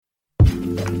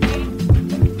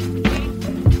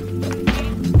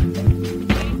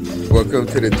Welcome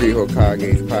to the Three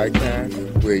Hokages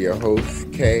podcast. We're your hosts,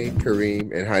 Kay,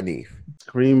 Kareem, and Hanif.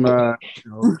 Kareem,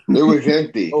 It was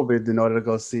empty. COVID in order to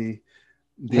go see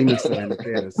Demon Slayer in the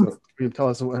theater. So, Kareem, tell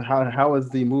us how was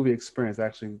the movie experience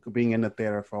actually being in the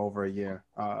theater for over a year?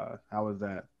 How was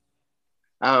that?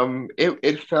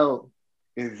 It felt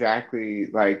exactly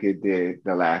like it did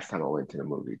the last time I went to the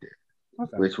movie theater,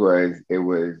 Okay. which was it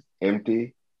was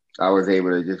empty. I was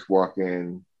able to just walk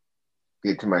in,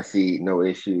 get to my seat, no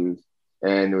issues,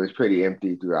 and it was pretty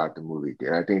empty throughout the movie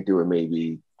theater. I think there were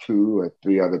maybe 2 or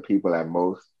 3 other people at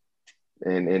most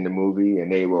in the movie,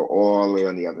 and they were all the way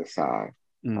on the other side.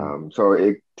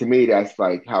 So to me, that's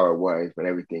like how it was when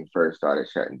everything first started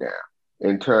shutting down.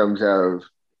 In terms of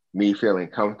me feeling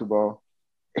comfortable,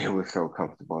 it was so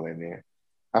comfortable in there.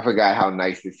 I forgot how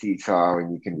nice the seats are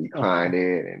when you can recline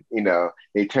it, and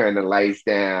they turn the lights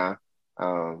down.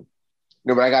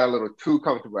 But I got a little too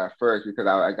comfortable at first because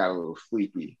I got a little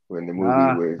sleepy when the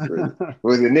movie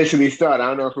was initially started. I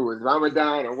don't know if it was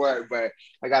Ramadan or what, but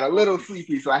I got a little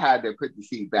sleepy, so I had to put the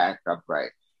seat back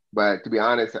upright. But to be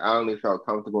honest, I only felt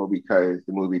comfortable because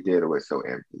the movie theater was so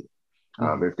empty.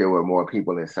 If there were more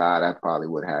people inside, I probably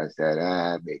would have said,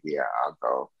 maybe I'll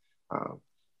go.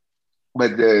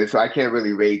 So I can't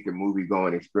really rate the movie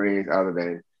going experience other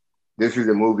than this is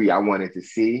a movie I wanted to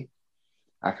see.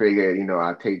 I figured,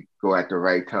 I'll go at the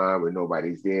right time when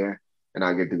nobody's there and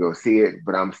I'll get to go see it,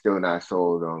 but I'm still not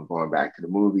sold on going back to the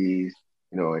movies,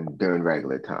 and during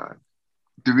regular time.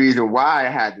 The reason why I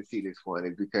had to see this one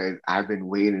is because I've been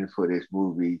waiting for this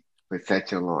movie for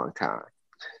such a long time.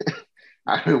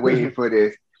 I've been waiting for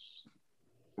this,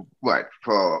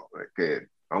 for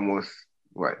almost,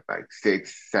 like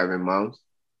 6-7 months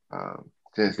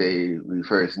since we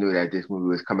first knew that this movie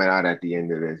was coming out at the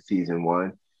end of the season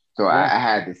 1. So I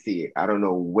had to see it. I don't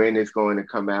know when it's going to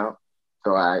come out,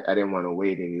 so I didn't want to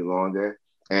wait any longer.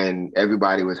 And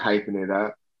everybody was hyping it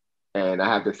up. And I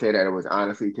have to say that it was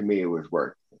honestly, to me, it was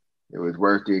worth it. It was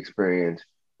worth the experience.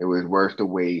 It was worth the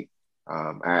wait.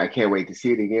 I can't wait to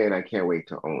see it again. I can't wait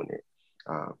to own it.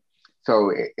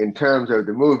 So in terms of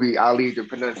the movie, I'll leave the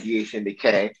pronunciation to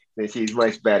Kay, since she's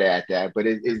much better at that. But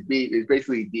it's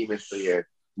basically Demon Slayer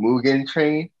Mugen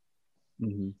Train.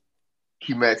 Mm-hmm.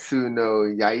 Kimetsu no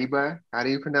Yaiba. How do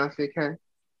you pronounce it, Kay?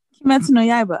 Kimetsu no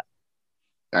Yaiba.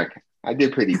 Okay, I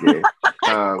did pretty good.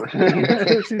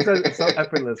 She said it so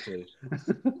effortlessly.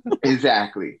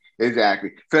 Exactly.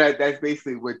 So that's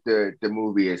basically what the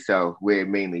movie itself, where it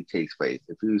mainly takes place.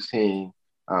 If you've seen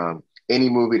any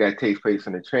movie that takes place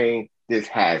on a train, this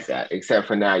has that, except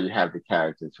for now you have the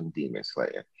characters from Demon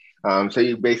Slayer. So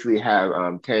you basically have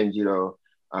Tanjiro,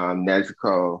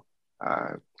 Nezuko,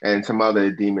 and some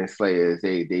other Demon Slayers.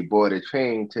 They board a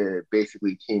train to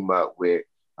basically team up with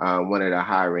one of the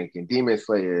high-ranking Demon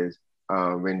Slayers,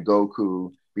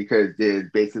 Rengoku, because there's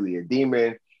basically a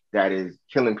demon that is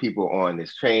killing people on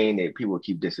this train. People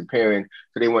keep disappearing,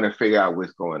 so they want to figure out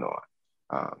what's going on.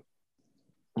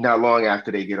 Not long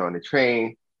after they get on the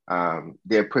train,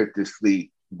 they're put to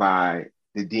sleep by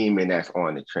the demon that's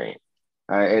on the train.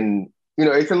 And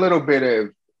it's a little bit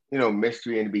of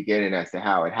mystery in the beginning as to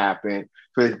how it happened.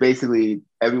 So it's basically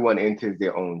everyone enters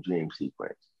their own dream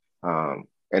sequence.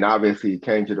 And obviously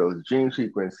Kenjiro's dream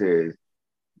sequence is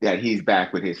that he's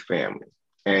back with his family.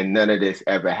 And none of this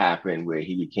ever happened where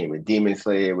he became a demon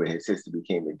slayer, where his sister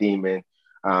became a demon.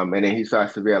 And then he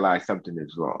starts to realize something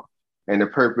is wrong. And the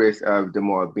purpose of them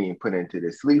all being put into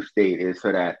the sleep state is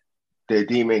so that the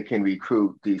demon can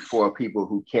recruit these 4 people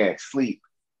who can't sleep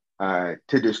to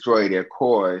destroy their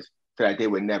cores, so that they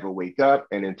would never wake up,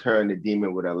 and in turn, the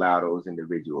demon would allow those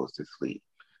individuals to sleep.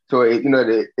 So,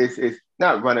 it's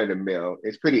not run of the mill.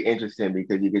 It's pretty interesting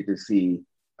because you get to see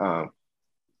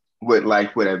what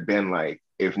life would have been like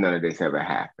if none of this ever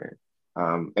happened.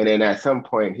 And then at some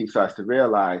point, he starts to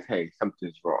realize, hey,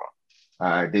 something's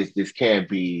wrong. This can't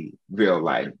be real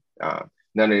life.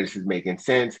 None of this is making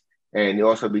sense. And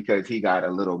also because he got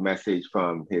a little message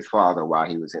from his father while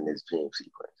he was in his dream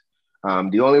sequence.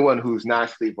 The only one who's not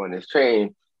asleep on this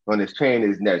train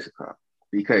is Nezuko,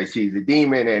 because she's a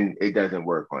demon and it doesn't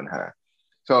work on her.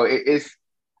 So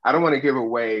I don't want to give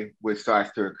away what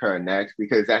starts to occur next,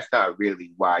 because that's not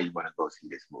really why you want to go see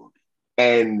this movie.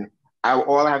 And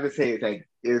all I have to say is that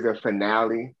there's a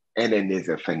finale and then there's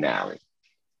a finale.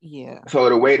 Yeah. So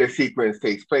the way the sequence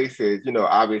takes place is,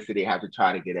 obviously they have to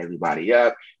try to get everybody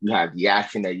up. You have the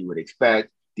action that you would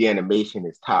expect. The animation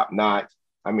is top notch.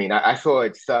 I mean, I saw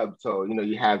it subbed, so,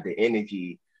 you have the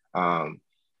energy, and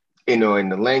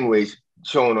the language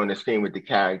shown on the screen with the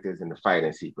characters and the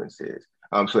fighting sequences.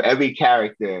 So every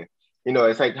character,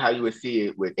 it's like how you would see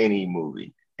it with any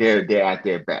movie. They're at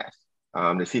their best.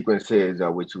 The sequences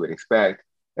are what you would expect.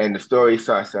 And the story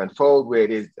starts to unfold where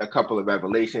there's a couple of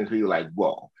revelations where you're like,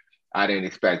 whoa, I didn't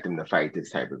expect them to fight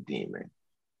this type of demon.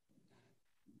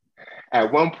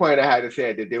 At one point, I had to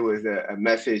say that there was a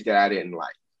message that I didn't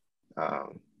like.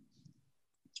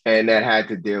 And that had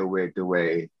to deal with the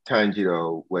way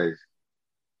Tanjiro was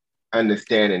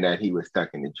understanding that he was stuck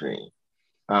in the dream.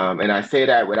 And I say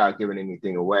that without giving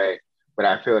anything away, but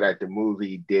I feel that the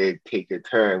movie did take a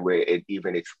turn where it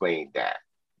even explained that.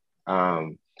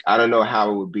 I don't know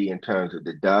how it would be in terms of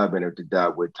the dub and if the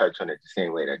dub would touch on it the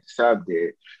same way that the sub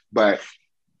did, but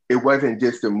it wasn't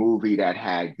just a movie that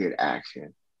had good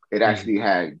action. It actually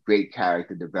had great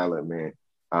character development.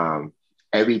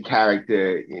 Every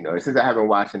character, since I haven't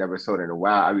watched an episode in a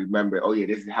while, I remember, oh yeah,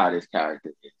 this is how this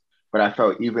character is. But I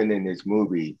felt even in this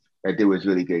movie that there was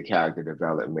really good character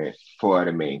development for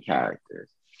the main characters.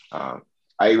 I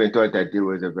even thought that there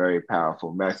was a very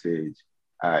powerful message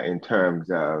in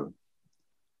terms of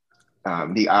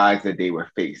the odds that they were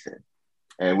facing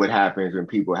and what happens when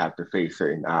people have to face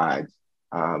certain odds,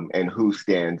 and who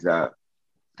stands up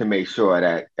to make sure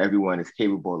that everyone is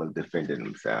capable of defending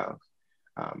themselves.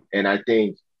 And I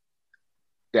think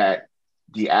that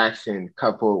the action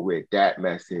coupled with that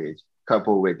message,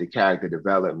 coupled with the character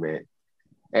development,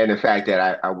 and the fact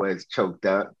that I was choked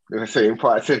up in certain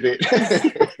parts of it.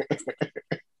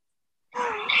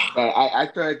 I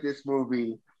thought this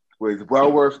movie was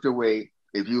well worth the wait.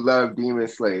 If you love Demon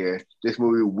Slayer, this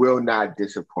movie will not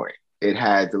disappoint. It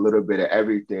has a little bit of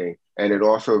everything, and it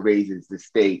also raises the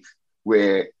stakes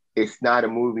where it's not a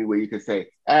movie where you can say,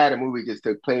 the movie just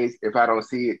took place. If I don't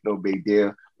see it, no big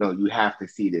deal. No, you have to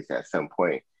see this at some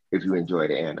point if you enjoy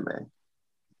the anime.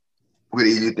 What do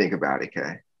you think about it,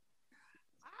 Kay?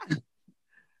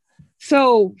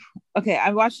 So, okay,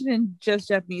 I watched it in just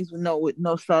Japanese with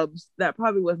no subs. That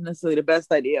probably wasn't necessarily the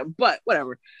best idea, but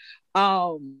whatever.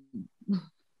 But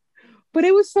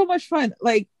it was so much fun.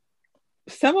 Like,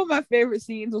 some of my favorite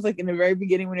scenes was like in the very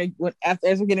beginning when after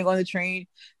as we're getting on the train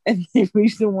and they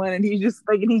reach the one and he's just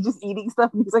eating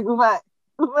stuff and he's like, what?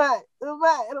 And I'm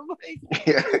like, this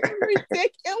is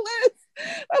ridiculous.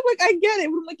 I'm like, I get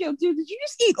it. But I'm like, yo, dude, did you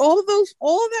just eat all of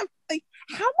that? Like,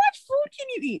 how much food can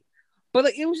you eat? But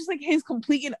like, it was just like his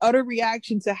complete and utter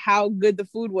reaction to how good the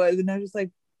food was. And I was just like,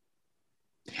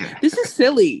 this is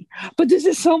silly, but this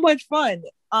is so much fun.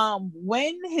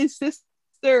 When his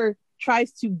sister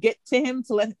tries to get to him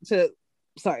fast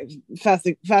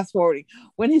forwarding.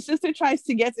 When his sister tries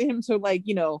to get to him to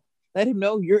let him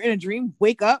know you're in a dream,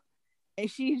 wake up. And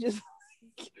she's just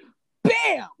like,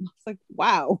 bam! It's like,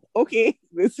 wow, okay,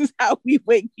 this is how we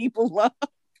wake people up.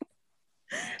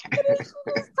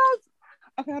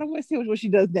 Okay, I don't want to say what she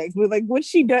does next, but like what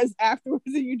she does afterwards,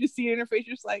 and you just see it in her face,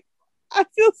 you're just like, I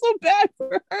feel so bad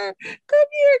for her. Come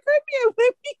here,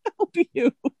 let me help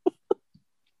you.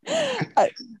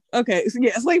 Okay, so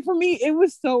yeah, it's like for me, it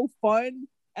was so fun,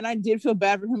 and I did feel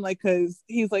bad for him, like because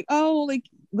he's like, oh, like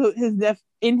his death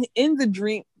in the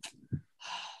dream.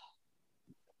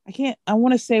 I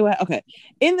want to say what. Okay,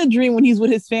 in the dream when he's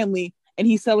with his family and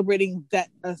he's celebrating that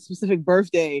specific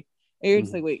birthday, and you're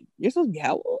just like, wait, you're supposed to be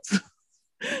how old?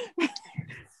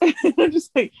 And I'm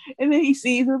just like, and then he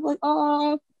sees her like,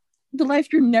 oh, the life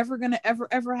you're never gonna ever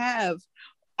have.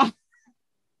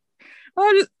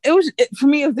 For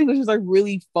me, I think it was just like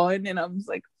really fun, and I'm just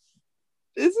like,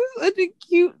 this is such a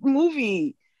cute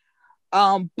movie.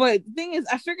 But the thing is,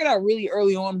 I figured out really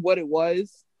early on what it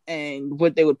was and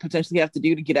what they would potentially have to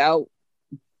do to get out,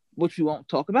 which we won't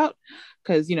talk about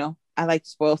because I like to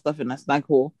spoil stuff and that's not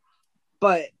cool.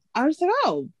 But I was like,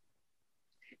 oh,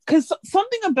 because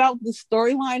something about the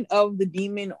storyline of the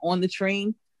demon on the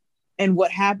train and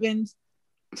what happened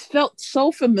felt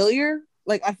so familiar.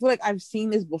 Like I feel like I've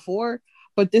seen this before,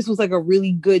 but this was like a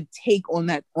really good take on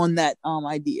that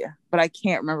idea. But I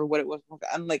can't remember what it was.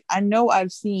 I'm like, I know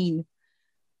I've seen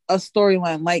a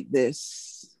storyline like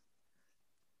this,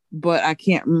 but I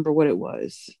can't remember what it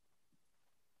was.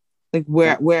 Like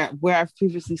where I've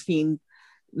previously seen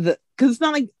because it's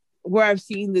not like where I've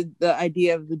seen the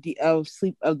idea of the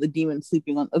demon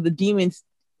sleeping of the demons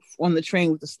on the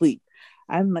train with the sleep.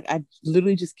 I'm like, I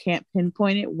literally just can't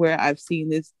pinpoint it where I've seen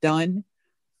this done.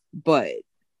 But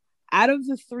out of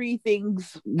the three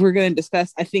things we're going to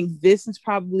discuss, I think this is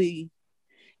probably,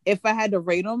 if I had to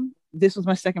rate them, this was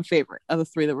my second favorite of the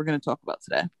three that we're going to talk about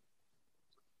today.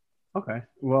 Okay,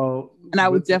 well, and I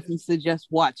would definitely suggest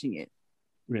watching it.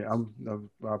 Yeah,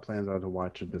 our plans are to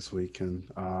watch it this week, and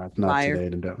if not Fire.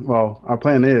 today, then well, our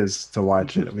plan is to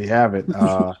watch it. We have it,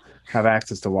 have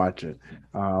access to watch it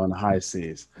on the high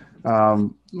seas.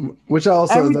 Which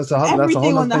also that's a whole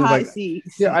Everything other on the thing. Is high like,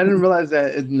 seas. yeah, I didn't realize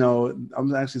that. No,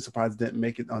 I'm actually surprised it didn't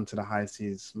make it onto the high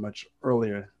seas much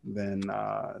earlier than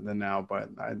now. But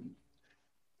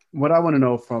what I want to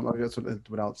know from,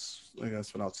 without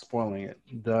spoiling it,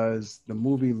 does the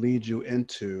movie lead you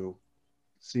into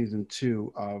season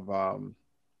 2 of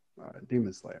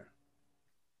Demon Slayer?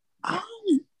 Um,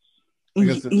 I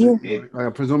guess yeah, I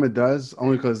presume it does,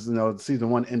 only because season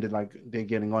 1 ended like they're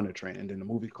getting on the train, and then the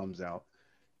movie comes out.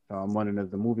 So I'm wondering, is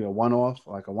the movie a one-off,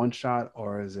 like a one-shot,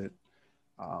 or is it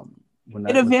when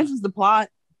it that? advances the plot.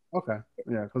 Okay,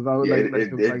 yeah, because I would Yeah,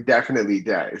 like it definitely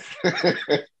does.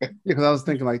 yeah, because I was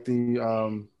thinking like the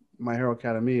My Hero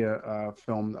Academia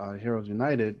film Heroes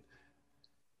United.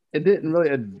 It didn't really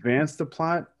advance the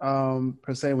plot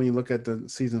per se when you look at the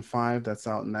season 5 that's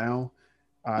out now.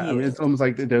 I mean, Yeah, it's almost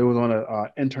like they was on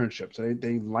a internship, so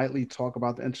they lightly talk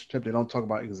about the internship. They don't talk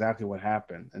about exactly what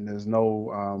happened, and there's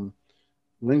no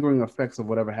lingering effects of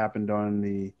whatever happened during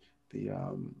the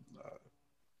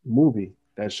movie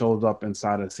that shows up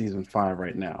inside of season 5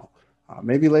 right now.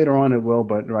 Maybe later on it will,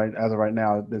 but right as of right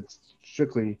now, it's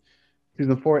strictly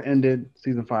season 4 ended,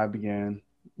 season 5 began.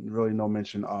 Really, no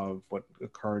mention of what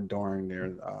occurred during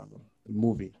their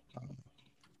movie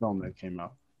film that came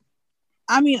out.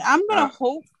 I mean, I'm gonna uh,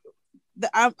 hope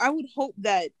that I would hope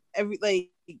that every like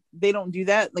they don't do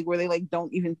that, like where they like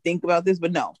don't even think about this,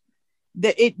 but no,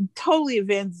 that it totally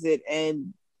advances it,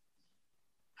 and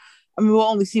I mean we'll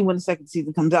only see when the second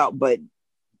season comes out, but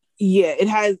yeah, it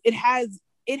has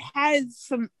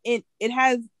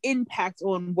impact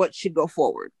on what should go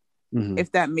forward, Mm-hmm.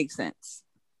 if that makes sense,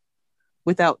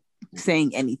 without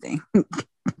saying anything.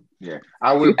 yeah,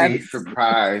 I You would be haven't seen it.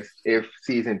 surprised if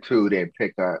season 2 didn't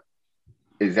pick up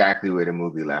exactly where the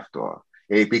movie left off.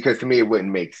 Because to me, it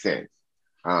wouldn't make sense.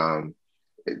 Um,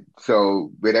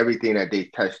 so with everything that they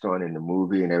touched on in the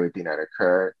movie and everything that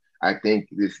occurred, I think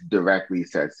this directly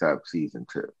sets up season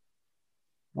 2.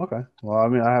 Okay. Well, I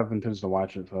mean, I have intention to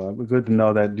watch it, so it's good to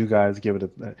know that you guys give it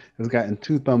it's gotten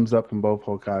 2 thumbs up from both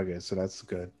Hokage, so that's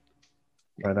good.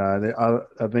 But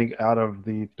I think out of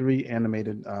the 3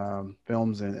 animated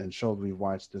films and shows we've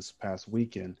watched this past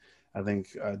weekend, I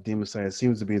think Demon Slayer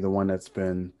seems to be the one that's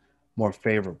been more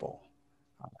favorable.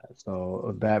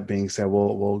 So that being said,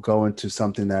 we'll go into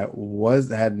something that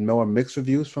had more mixed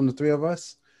reviews from the 3 of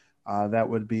us. That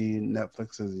would be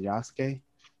Netflix's Yasuke.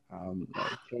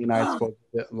 Kay and I spoke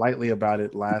lightly about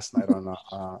it last night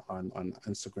on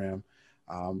Instagram.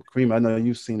 Kareem, I know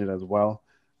you've seen it as well.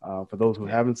 For those who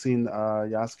Yeah. haven't seen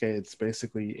Yasuke, it's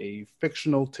basically a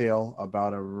fictional tale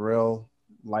about a real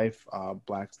life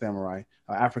black samurai,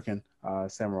 African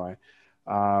samurai,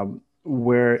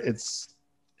 where it's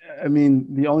I mean,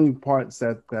 the only parts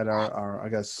that are I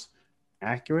guess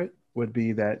accurate would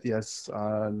be that yes,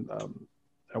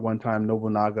 at one time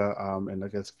Nobunaga in I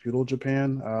guess feudal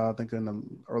Japan, I think in the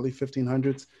early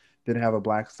 1500s, did have a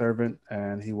black servant,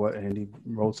 and he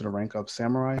rose to the rank of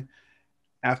samurai.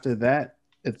 After that,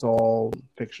 it's all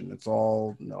fiction. It's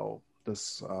all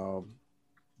this a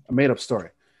made up story.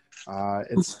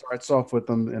 It starts off with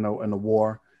them in a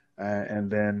war, and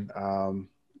then uh,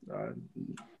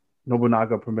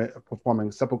 Nobunaga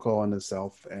performing seppuku on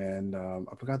himself, and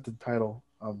I forgot the title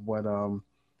of what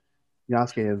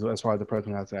Yasuke is, as far as the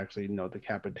person who has to actually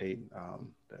decapitate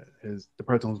the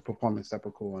person who's performing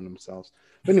seppuku on themselves.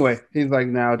 But anyway, he's like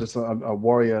now just a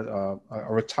warrior,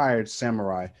 a retired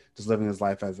samurai, just living his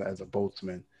life as a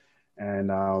boatsman. And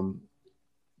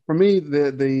for me,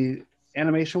 the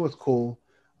animation was cool.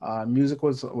 Music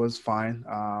was fine.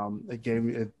 It gave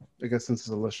me it. I guess since it's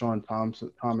a LaShawn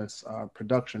Thomas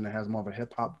production, it has more of a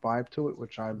hip hop vibe to it,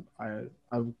 which I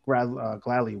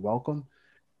gladly welcome.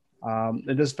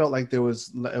 It just felt like it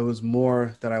was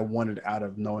more that I wanted out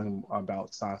of knowing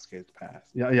about Sasuke's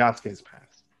past, Yasuke's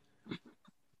past.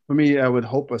 For me, I would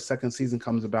hope a second season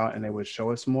comes about and they would show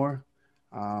us more.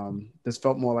 This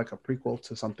felt more like a prequel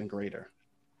to something greater.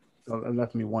 So it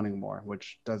left me wanting more,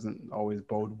 which doesn't always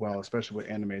bode well, especially with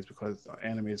animes, because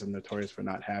animes are notorious for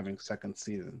not having second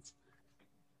seasons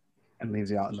and leaves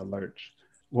you out in the lurch.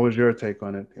 What was your take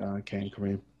on it, Kane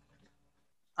Kareem?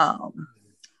 Um,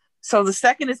 so the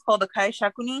second is called the Kai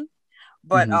Shakunin,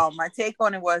 but Mm-hmm. my take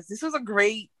on it was this was a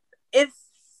great. If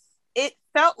it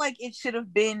felt like it should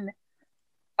have been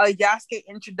a Yasuke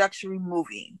introductory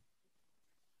movie,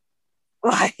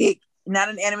 like not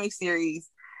an anime series.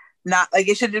 Not like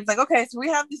it should have been like, okay, so we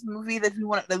have this movie that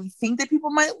we think that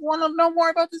people might want to know more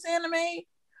about this anime.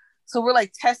 So we're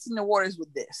like testing the waters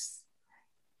with this.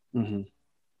 Mm-hmm.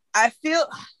 I feel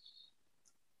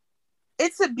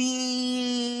it's a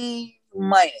B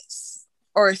minus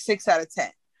or a 6 out of 10.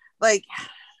 Like,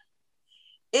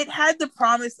 it had the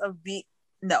promise of being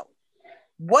no.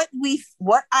 What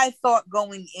I thought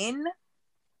going in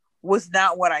was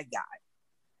not what I got.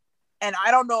 And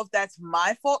I don't know if that's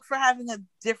my fault for having a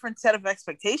different set of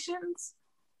expectations,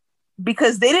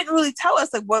 because they didn't really tell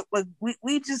us like what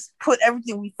we just put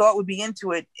everything we thought would be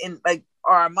into it in like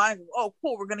our minds. Oh,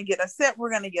 cool, we're gonna get a set,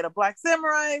 we're gonna get a Black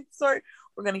Samurai story,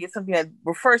 we're gonna get something that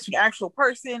refers to an actual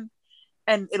person,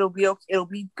 and it'll be okay, it'll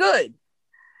be good.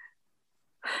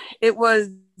 It was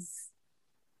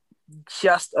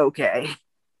just okay.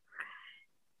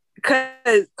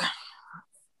 Because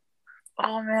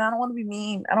oh man, I don't want to be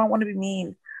mean. I don't want to be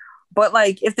mean. But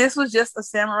like, if this was just a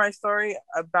samurai story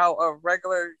about a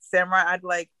regular samurai, I'd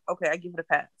like, okay, I give it a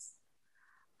pass.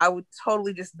 I would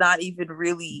totally just not even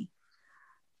really.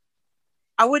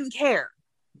 I wouldn't care.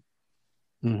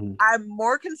 Mm-hmm. I'm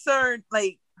more concerned,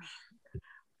 like,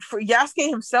 for Yasuke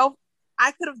himself.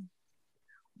 I could have.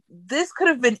 This could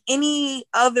have been any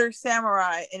other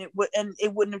samurai, and it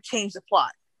wouldn't have changed the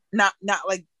plot. Not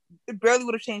like it barely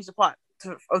would have changed the plot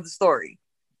of the story.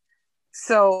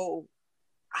 So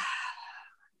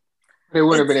They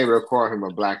wouldn't have been able to call him a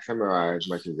Black Samurai as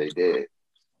much as they did.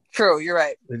 True, you're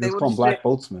right. They just call him Black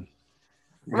Boatsman.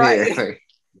 Right. Yeah, like,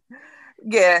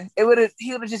 yeah, it would have.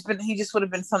 He would have just been. He just would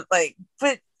have been something like.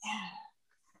 But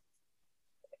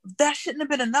that shouldn't have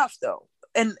been enough, though.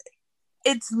 And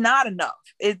it's not enough.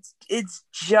 It's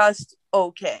just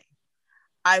okay.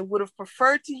 I would have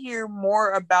preferred to hear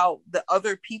more about the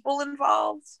other people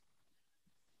involved,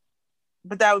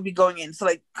 but that would be going in. So,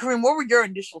 like, Kareem, what were your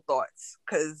initial thoughts?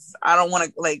 Because I don't want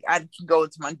to, like, I can go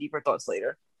into my deeper thoughts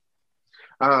later.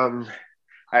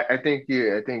 I think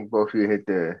both of you hit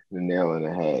the nail on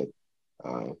the head,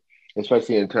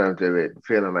 especially in terms of it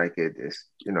feeling like it's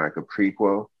like a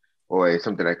prequel or it's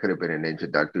something that could have been an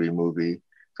introductory movie.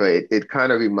 So it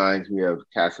kind of reminds me of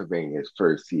Castlevania's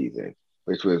first season,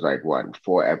 which was like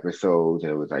 4 episodes,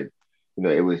 and it was like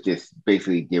it was just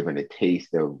basically giving a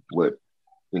taste of what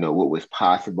was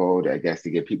possible, I guess,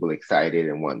 to get people excited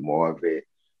and want more of it.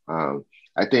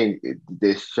 I think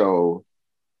this show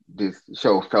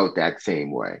felt that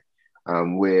same way,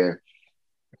 where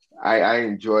I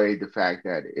enjoyed the fact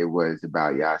that it was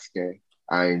about Yasuke.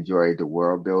 I enjoyed the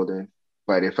world building,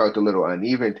 but it felt a little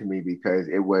uneven to me because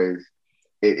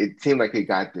it seemed like it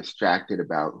got distracted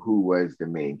about who was the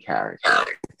main character.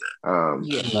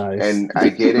 Nice. And I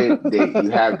get it. You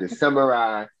have the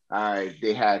samurai.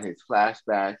 They had his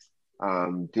flashbacks.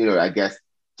 I guess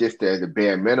just as a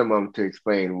bare minimum to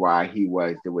explain why he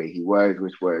was the way he was,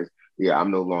 which was, yeah,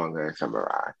 I'm no longer a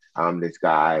samurai. I'm this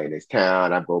guy in this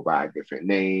town. I go by a different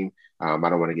name. I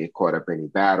don't want to get caught up in any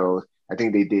battles. I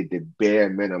think they did the bare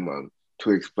minimum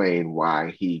to explain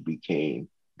why he became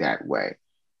that way.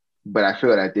 But I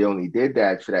feel that they only did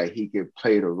that so that he could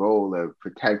play the role of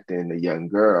protecting the young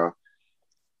girl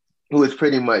who was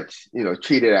pretty much,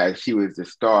 treated as she was the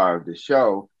star of the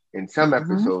show in some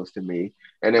episodes to me.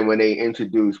 And then when they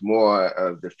introduced more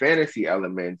of the fantasy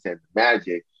elements and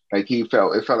magic, like it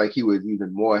felt like he was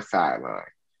even more sidelined.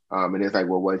 And it's like,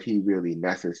 well, was he really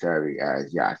necessary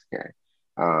as Yasuke?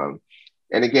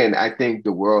 And again, I think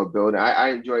the world building, I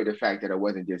enjoyed the fact that it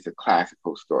wasn't just a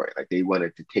classical story. Like they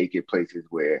wanted to take it places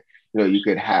where, you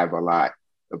could have a lot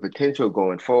of potential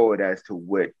going forward as to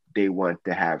what they want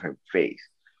to have him face.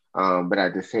 But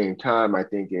at the same time, I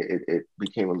think it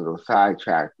became a little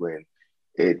sidetracked when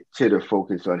it should have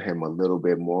focused on him a little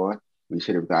bit more. We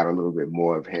should have got a little bit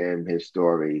more of him, his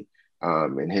story,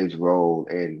 and his role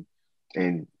in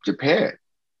Japan.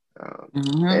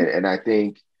 And I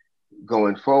think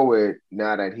going forward,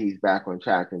 now that he's back on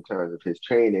track in terms of his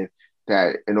training,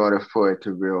 that in order for it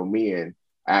to reel me in,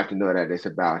 I have to know that it's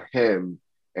about him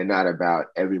and not about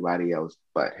everybody else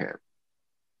but him.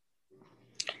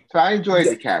 So I enjoyed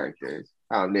the characters,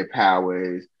 their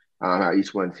powers, how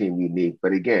each one seemed unique.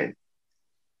 But again,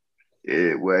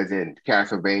 it wasn't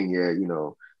Castlevania,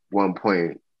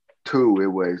 1.2. It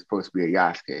was supposed to be a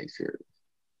Yasuke series.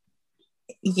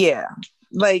 Yeah,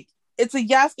 like it's a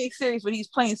Yasuke series, but he's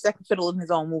playing second fiddle in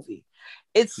his own movie.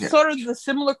 It's sort of the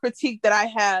similar critique that I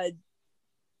had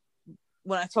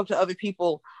when I talked to other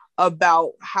people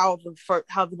about how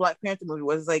the Black Panther movie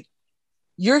was. Like,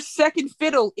 you're second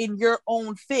fiddle in your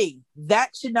own thing.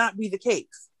 That should not be the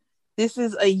case. This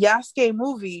is a Yasuke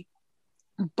movie,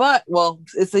 but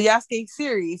it's a Yasuke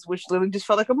series, which literally just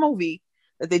felt like a movie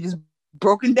that they just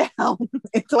broken down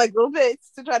into like little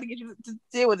bits to try to get you to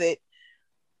deal with it.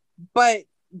 But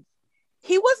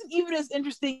he wasn't even as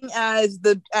interesting as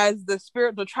the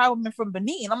spirit, the tribal from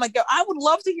Benin. I'm like, yo, I would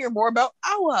love to hear more about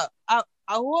Ahuja.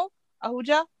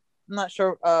 I'm not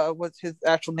sure what his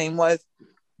actual name was,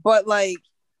 but like,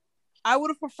 I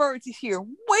would have preferred to hear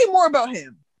way more about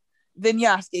him than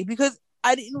Yasuke because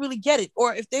I didn't really get it.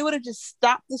 Or if they would have just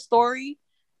stopped the story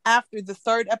after the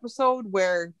third episode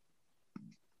where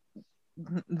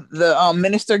the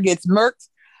minister gets murked,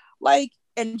 like,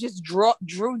 and just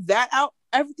drew that out.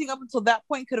 Everything up until that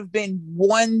point could have been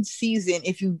one season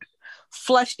if you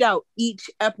fleshed out each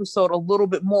episode a little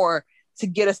bit more to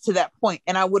get us to that point,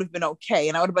 and I would have been okay.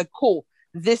 And I would have been cool.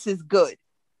 This is good.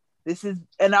 This is,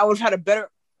 and I would have had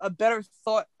a better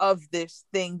thought of this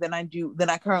thing than I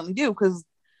currently do. Because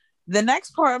the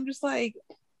next part, I'm just like,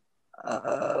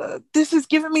 this is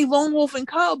giving me Lone Wolf and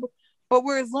Cub, but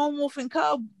whereas Lone Wolf and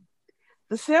Cub,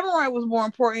 the samurai was more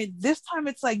important. This time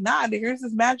it's like, nah, here's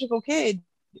this magical kid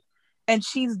and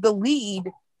she's the lead.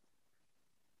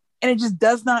 And it just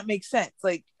does not make sense.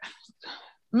 Like,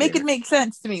 make it make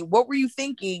sense to me. What were you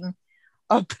thinking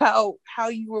about how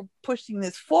you were pushing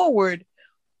this forward?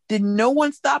 Did no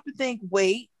one stop and think,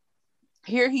 wait,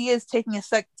 here he is taking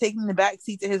the back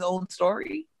seat to his own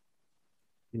story?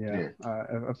 Yeah,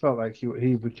 I felt like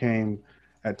he became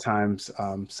at times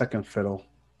second fiddle.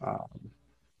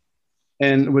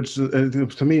 And which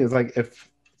to me is like, if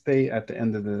say at the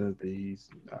end of the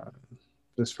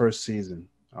this first season,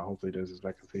 hopefully there's a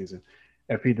second season,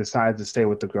 if he decides to stay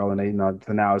with the girl and they,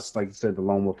 so now it's like you said, the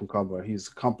lone wolf and cub, he's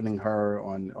accompanying her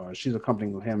or she's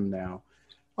accompanying him now.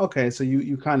 Okay, so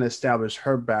you kind of establish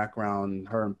her background,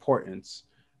 her importance.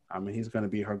 I mean, he's going to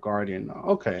be her guardian.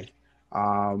 Okay,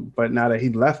 but now that he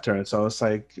left her, so it's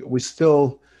like we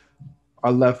still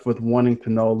are left with wanting to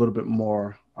know a little bit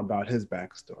more about his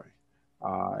backstory.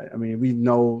 I mean, we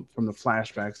know from the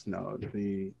flashbacks,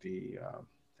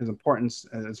 his importance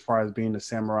as far as being a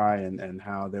samurai and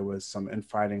how there was some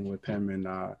infighting with him and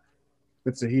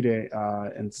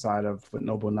Mitsuhide inside of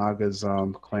Nobunaga's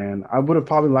clan. I would have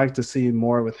probably liked to see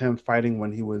more with him fighting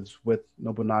when he was with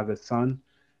Nobunaga's son.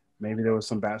 Maybe there was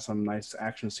some nice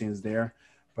action scenes there.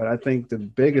 But I think the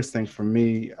biggest thing for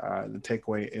me, the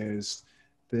takeaway is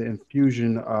the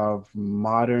infusion of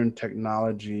modern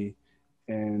technology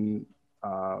in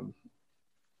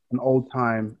an old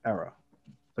time era.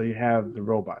 So you have the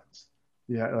robots,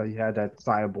 you had that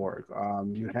cyborg,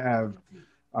 you have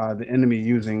the enemy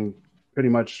using pretty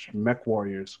much mech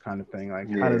warriors kind of thing. Like,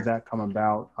 how does that come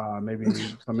about? Maybe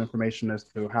some information as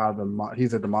to how the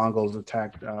Mongols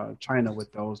attacked China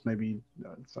with those. Maybe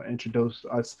so introduce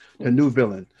us to a new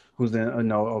villain who's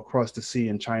across the sea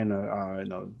in China,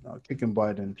 kicking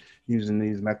butt and using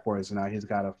these mech warriors. And now he's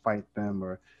got to fight them.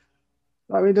 Or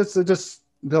I mean, just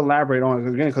to elaborate on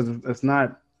it again, because it's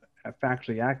not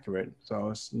factually accurate.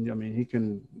 So he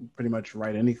can pretty much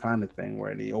write any kind of thing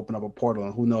where he open up a portal,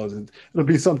 and who knows, it'll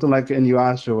be something like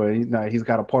Inuyasha where he's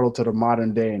got a portal to the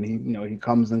modern day, and he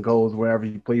comes and goes wherever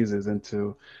he pleases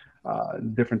into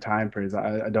different time periods.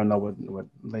 I don't know what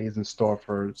lays in store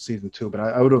for season 2, but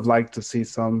I would have liked to see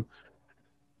some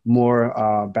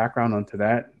more background onto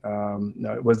that.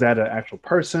 Was that an actual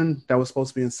person that was supposed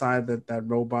to be inside that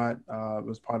robot?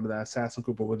 Was part of that assassin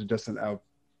group, or was it just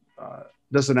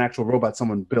an actual robot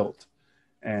someone built?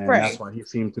 And that's why he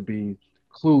seemed to be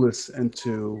clueless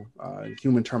into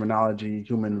human terminology,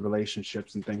 human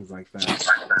relationships, and things like that.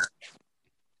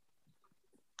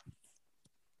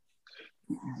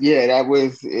 Yeah, that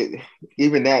was it.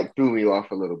 Even that threw me off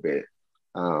a little bit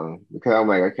because I'm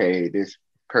like, okay, this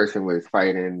person was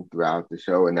fighting throughout the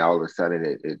show, and now all of a sudden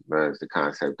it was the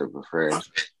concept of a friend.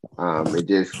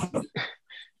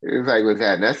 It was like, was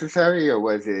that necessary, or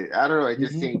was it? I don't know. It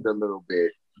just seemed a little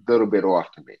bit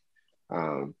off to me.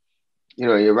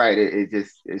 You're right.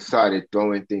 It started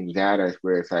throwing things at us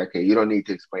where it's like, okay, you don't need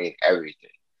to explain everything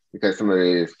because some of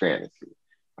it is fantasy.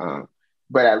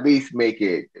 But at least make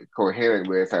it coherent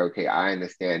where it's like, okay, I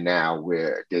understand now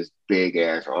where this big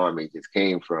ass army just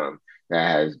came from that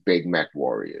has big mech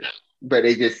warriors. But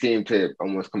it just seemed to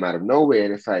almost come out of nowhere,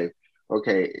 and it's like,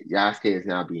 okay, Yasuke is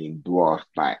now being dwarfed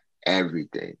by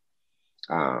everything,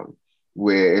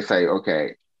 where it's like,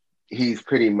 okay, he's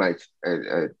pretty much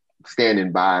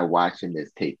standing by watching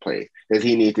this take place. Does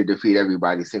he need to defeat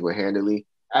everybody single-handedly?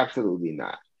 Absolutely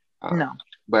not. No.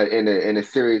 But in a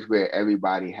series where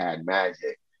everybody had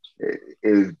magic,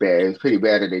 it was bad. It was pretty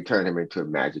bad that they turned him into a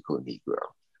magical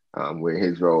Negro, where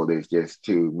his role is just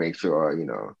to make sure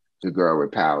the girl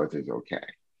with powers is okay.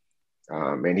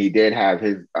 And he did have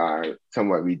his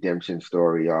somewhat redemption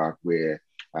story arc where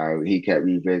he kept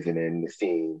revisiting the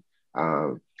scene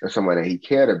of someone that he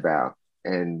cared about,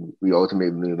 and we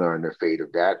ultimately learned the fate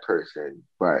of that person.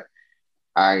 But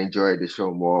I enjoyed the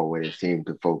show more when it seemed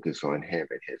to focus on him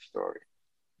and his story.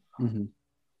 Mm-hmm.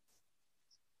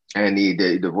 And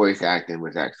the voice acting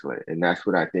was excellent, and that's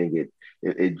what I think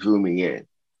it drew me in.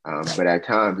 But at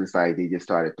times, it's like they just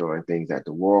started throwing things at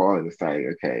the wall, and it's like,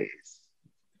 okay,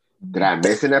 did I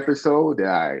miss an episode?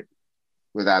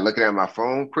 Was I looking at my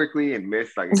phone quickly and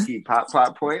missed like a key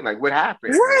plot point? Like, what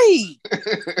happened? Right. It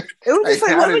was just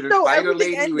like, how let me does the know spider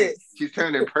everything lady ended. she's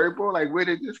turning purple? Like, where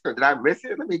did this go? Did I miss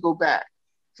it? Let me go back.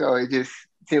 So it just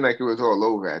seemed like it was all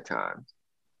over at times.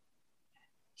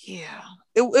 Yeah.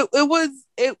 It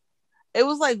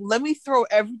was like, let me throw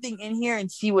everything in here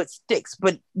and see what sticks.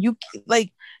 But you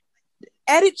like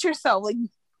edit yourself. Like,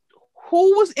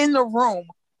 who was in the room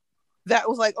that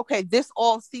was like, okay, this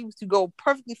all seems to go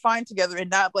perfectly fine together, and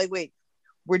not like, wait,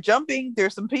 we're jumping.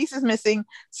 There's some pieces missing.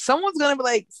 Someone's gonna be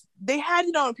like, they had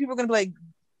to know. People are gonna be like,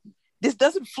 this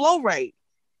doesn't flow right.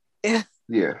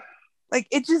 Yeah. Like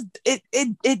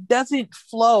it doesn't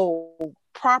flow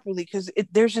properly because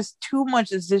there's just too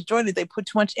much. It's disjointed. They put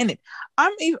too much in it.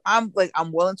 I'm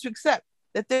willing to accept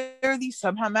that there are these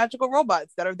somehow magical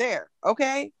robots that are there.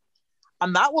 Okay,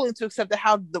 I'm not willing to accept that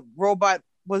how the robot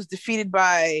was defeated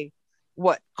by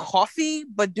what coffee,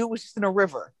 but dude was just in a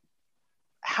river.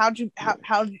 How did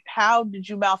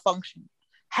you malfunction?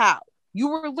 How you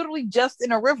were literally just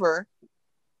in a river.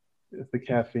 It's the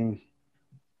caffeine.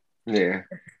 Yeah.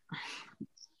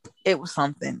 It was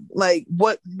something like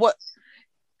what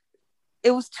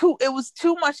it was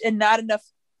too much and not enough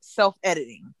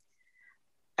self-editing.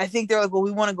 I think they're like, well,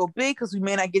 we want to go big because we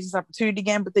may not get this opportunity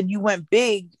again, but then you went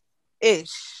big-ish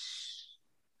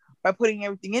by putting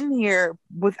everything in here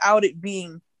without it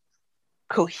being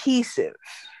cohesive.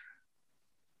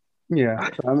 Yeah,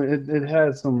 I mean, it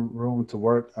has some room to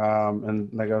work.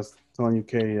 And like I was telling you,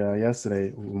 Kay,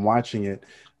 yesterday, watching it,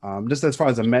 just as far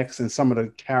as the mechs and some of the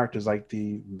characters, like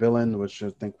the villain, which I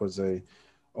think was a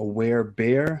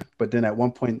bear, but then at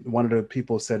one point, one of the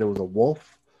people said it was a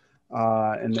wolf.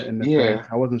 In the thing, Yeah.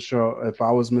 I wasn't sure if I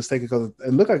was mistaken because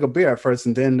it looked like a bear at first,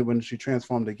 and then when she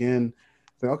transformed again,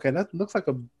 I said, okay, that looks like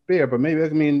a bear, but maybe I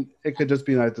mean it could just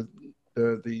be like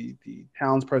the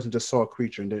townsperson just saw a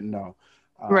creature and didn't know.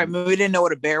 Right, but we didn't know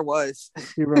what a bear was.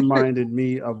 She reminded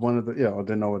me of one of the I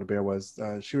didn't know what a bear was.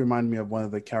 She reminded me of one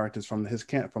of the characters from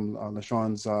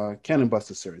LaShawn's Cannon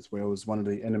Buster series, where it was one of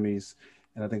the enemies,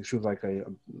 and I think she was like I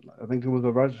think it was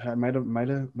a Russian,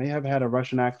 may have had a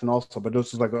Russian accent also, but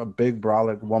this was like a big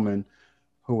brolic woman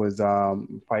who was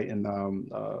fighting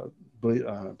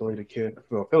Billy the Kid,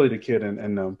 well, Philly the Kid,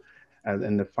 in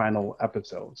the final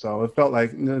episode. So it felt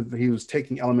like he was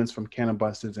taking elements from Cannon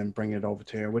Busters and bringing it over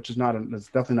to here, which is it's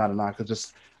definitely not a knock. It's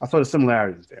just I saw the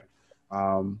similarities there.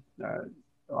 I'm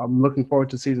looking forward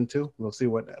to season 2. We'll see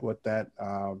what that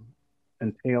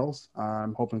entails.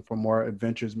 I'm hoping for more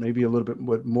adventures, maybe a little bit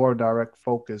with more direct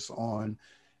focus on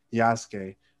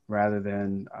Yasuke rather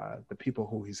than the people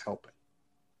who he's helping.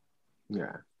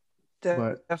 Yeah.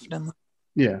 But definitely.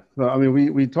 Yeah, so I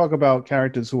mean, we talk about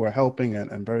characters who are helping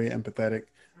and very empathetic,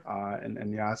 and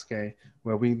Yasuke,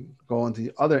 where we go on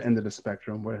the other end of the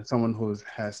spectrum, where someone who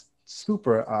has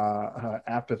super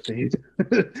apathy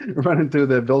running through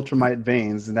the Viltrumite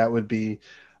veins, and that would be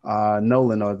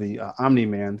Nolan, or the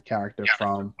Omni-Man character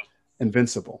from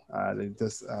Invincible.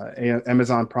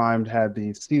 Amazon Prime had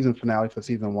the season finale for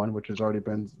season 1, which has already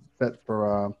been set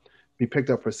for be picked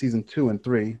up for season 2 and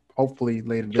 3, hopefully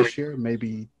later this year,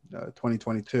 maybe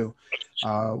 2022.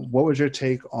 What was your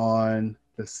take on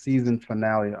the season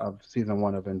finale of season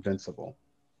 1 of Invincible?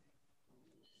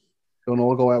 Don't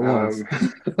all go at once.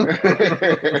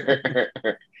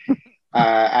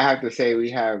 I have to say we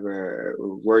have a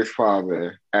worst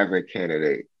father ever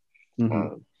candidate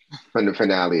from the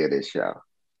finale of this show.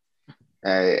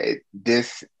 I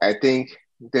think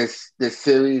this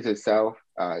series itself,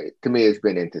 to me, has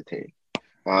been entertaining.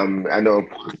 I know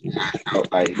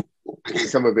like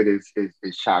some of it is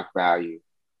shock value.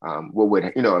 What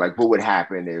would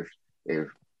happen if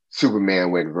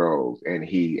Superman went rogue and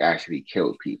he actually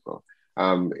killed people?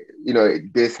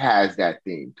 This has that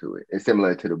theme to it. It's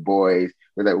similar to The Boys.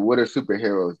 We're like, what are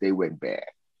superheroes? They went bad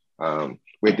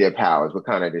with their powers. What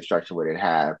kind of destruction would it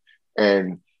have?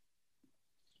 And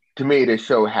to me, the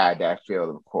show had that feel,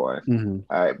 of course,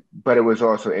 but it was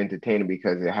also entertaining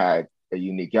because it had a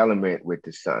unique element with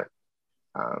the son.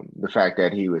 The fact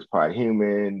that he was part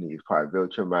human, he's part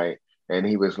Viltrumite, and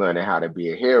he was learning how to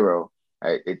be a hero.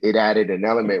 It added an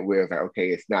element where it's like, okay,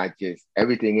 it's not just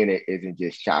everything in it isn't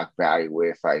just shock value.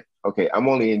 Where it's like, okay, I'm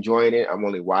only enjoying it, I'm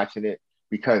only watching it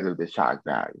because of the shock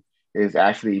value. It's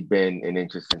actually been an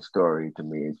interesting story to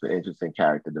me. It's been interesting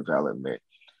character development.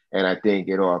 And I think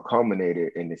it all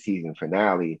culminated in the season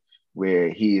finale where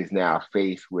he is now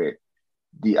faced with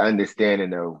the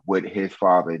understanding of what his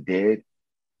father did,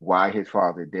 why his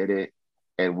father did it,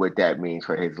 and what that means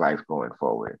for his life going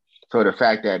forward. So the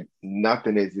fact that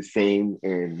nothing is the same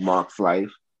in Mark's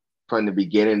life from the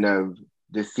beginning of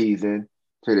the season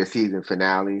to the season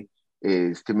finale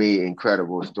is, to me,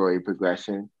 incredible story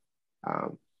progression.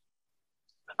 Um,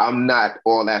 I'm not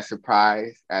all that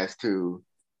surprised as to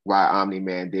why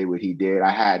Omni-Man did what he did.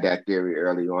 I had that theory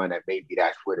early on that maybe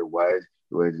that's what it was.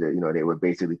 It was, they were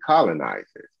basically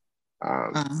colonizers.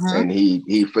 And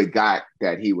he forgot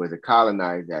that he was a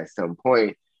colonizer at some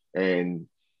point, and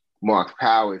Mark's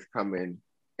powers coming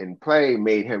in play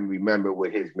made him remember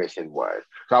what his mission was.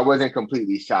 So I wasn't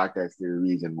completely shocked as to the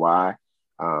reason why.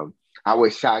 I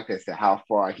was shocked as to how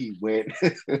far he went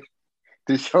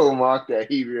to show Mark that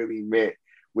he really meant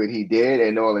what he did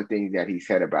and all the things that he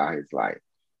said about his life.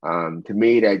 To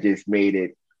me, that just made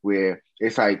it where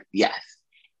it's like, yes,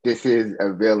 this is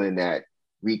a villain that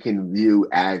we can view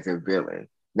as a villain,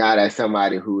 not as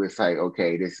somebody who is like,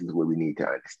 okay, this is what we need to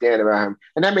understand about him.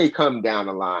 And that may come down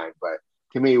the line, but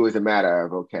to me, it was a matter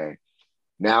of, okay,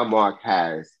 now Mark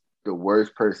has the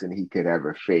worst person he could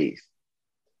ever face.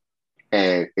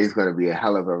 And it's going to be a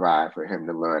hell of a ride for him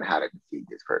to learn how to defeat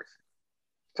this person.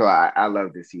 So I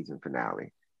love the season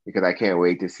finale because I can't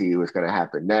wait to see what's going to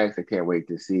happen next. I can't wait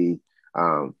to see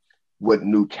what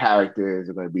new characters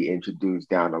are going to be introduced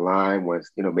down the line once,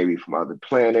 maybe from other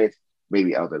planets,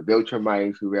 maybe other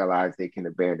Viltrumites who realize they can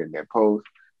abandon their post.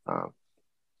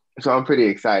 So I'm pretty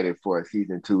excited for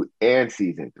season 2 and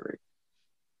season 3.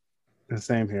 The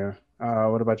same here.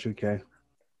 What about you, Kay?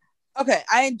 Okay,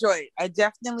 I enjoyed it. I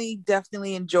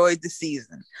definitely enjoyed the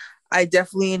season. I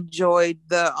definitely enjoyed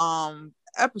the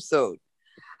episode.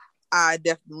 I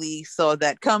definitely saw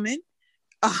that coming.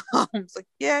 It's like,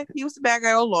 yeah, he was the bad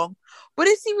guy all along. But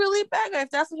is he really a bad guy if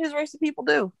that's what his race of people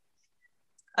do?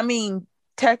 I mean,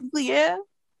 technically, yeah.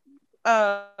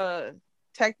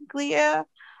 Technically, yeah.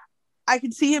 I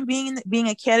could see him being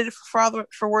a candidate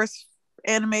for worst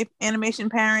animation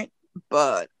parent,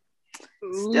 but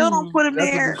still don't put him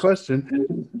That's there. a good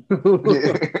question.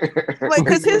 Like,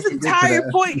 because his entire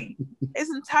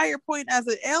point as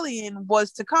an alien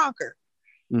was to conquer.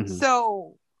 Mm-hmm.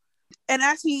 So, and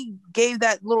as he gave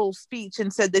that little speech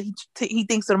and said that he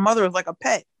thinks that a mother is like a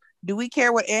pet. Do we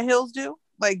care what anthills do?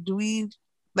 Like,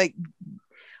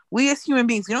 we as human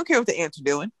beings, we don't care what the ants are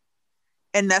doing.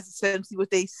 And that's essentially what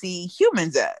they see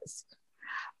humans as.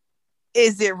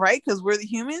 Is it right because we're the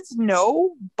humans?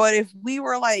 No. But if we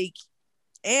were like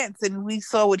ants and we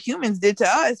saw what humans did to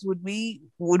us, would we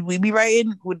be right?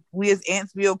 Would we as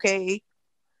ants be okay?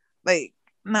 Like,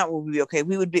 not would we be okay.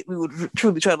 We would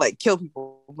truly try to like kill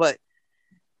people. But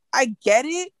I get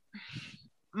it.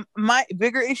 My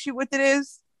bigger issue with it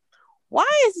is, why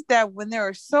is it that when there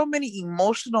are so many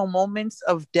emotional moments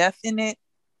of death in it,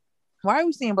 why are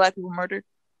we seeing Black people murdered?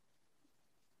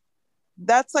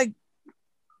 That's like,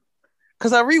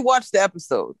 because I rewatched the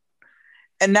episode,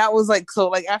 and that was like, so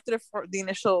like after the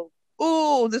initial,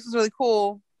 oh, this is really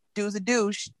cool. Dude's a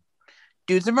douche.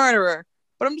 Dude's a murderer.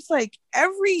 But I'm just like,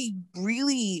 every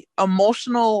really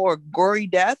emotional or gory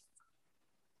death,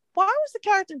 why was the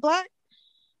character Black?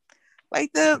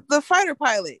 Like the fighter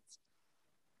pilot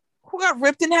who got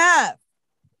ripped in half.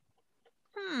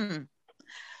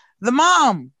 The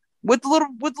mom with the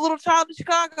little child in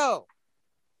Chicago.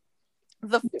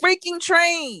 The freaking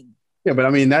train. Yeah, but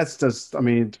I mean, that's just, for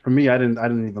me, I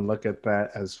didn't even look at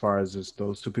that as far as just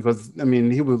those two, because he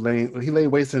laid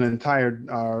waste an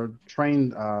entire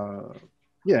train,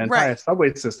 entire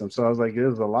subway system. So I was like,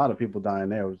 there's a lot of people dying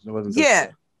there. It wasn't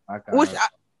just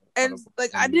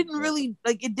I didn't really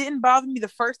like. It didn't bother me the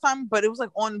first time, but it was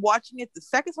like on watching it the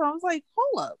second time, I was like,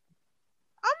 hold up,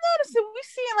 I'm noticing we're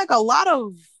seeing like a lot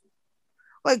of.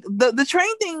 Like the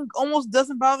train thing almost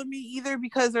doesn't bother me either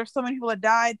because there's so many people that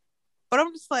died, but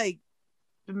I'm just like,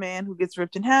 the man who gets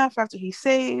ripped in half after he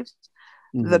saves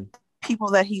the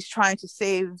people that he's trying to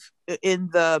save in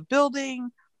the building.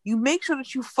 You make sure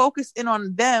that you focus in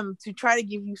on them to try to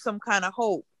give you some kind of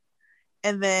hope.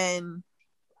 And then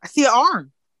I see an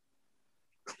arm.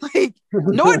 Like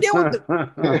no idea what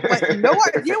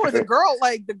the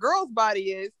girl's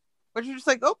body is, but you're just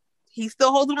like, oh, he's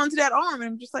still holding on to that arm, and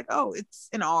I'm just like, oh, it's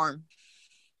an arm.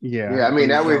 Yeah. I mean,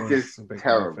 that was just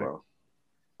terrible.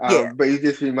 But you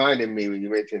just reminded me when you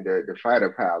mentioned the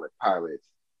fighter pilots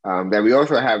that we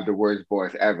also have the worst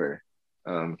boss ever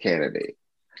candidate.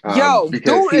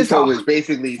 Because Tito was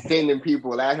basically sending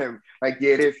people at him like,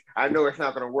 I know it's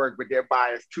not going to work, but they're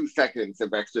buying 2 seconds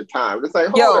of extra time. It's like,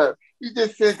 hold up, you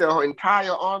just sent the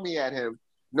entire army at him,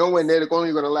 knowing they're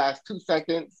only going to last 2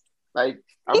 seconds. Like,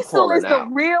 I'm Cecil is calling the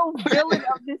out. real villain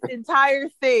of this entire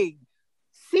thing.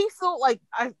 Cecil,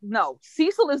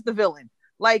 Cecil is the villain.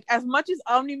 Like, as much as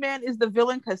Omni-Man is the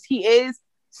villain, because he is,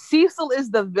 Cecil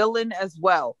is the villain as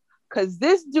well. Because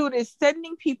this dude is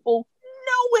sending people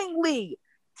knowingly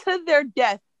to their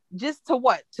death just to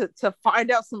what? To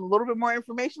find out some little bit more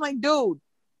information. Like, dude,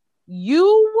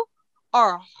 you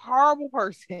are a horrible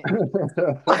person.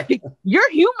 Like,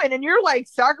 you're human and you're like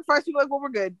sacrifice people like, well, we're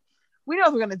good. We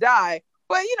know we're gonna die,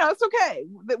 but it's okay.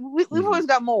 We've always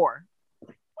got more.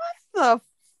 What the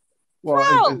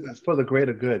Well, bro? it's for the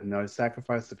greater good.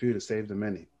 Sacrifice the few to save the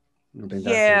many. I think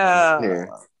Yeah.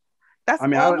 That's I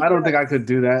mean, all I don't does. think I could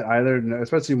do that either,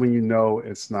 especially when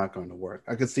it's not going to work.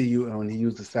 I could see you when he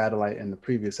used the satellite in the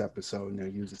previous episode.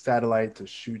 Use the satellite to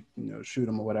shoot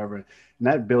him or whatever. And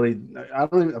that Billy,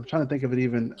 I'm trying to think of it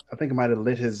even. I think it might have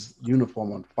lit his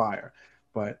uniform on fire.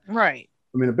 But right.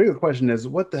 I mean, the bigger question is,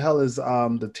 what the hell is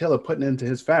the tailor putting into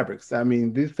his fabrics? I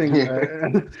mean, these things. I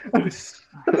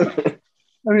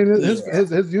mean,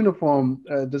 his uniform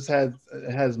just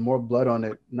has more blood on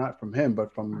it, not from him,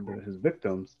 but from his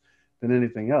victims, than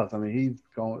anything else. I mean, he's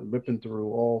ripping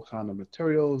through all kind of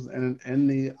materials and in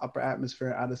the upper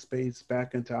atmosphere, out of space,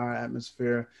 back into our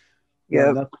atmosphere.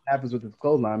 Yeah, nothing happens with his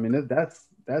clothesline. I mean, that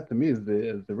to me is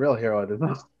the real hero of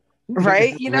this.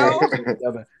 Right?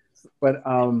 But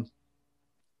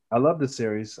I love this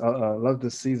series. I love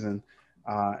this season.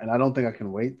 And I don't think I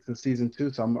can wait to season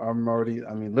 2. So I'm already.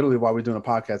 I mean, literally while we're doing a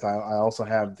podcast, I also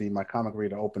have my comic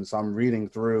reader open, so I'm reading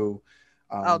through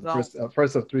the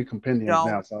first of 3 compendiums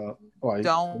now. So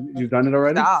you've done it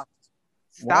already?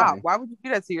 Stop! Why would you do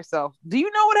that to yourself? Do you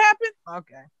know what happened?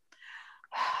 Okay.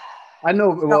 I know.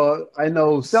 Well, I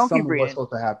know some of what's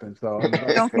supposed to happen. So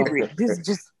don't keep reading.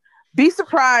 Just be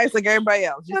surprised like everybody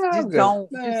else. Just don't.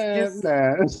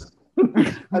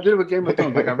 I did it with Game of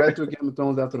Thrones. Like, I read through Game of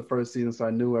Thrones after the first season, so I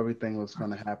knew everything was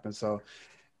going to happen. So,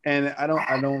 and I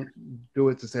don't do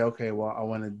it to say, okay, well, I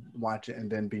want to watch it and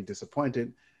then be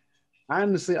disappointed. I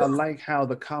like how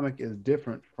the comic is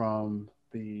different from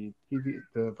the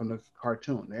from the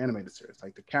cartoon, the animated series.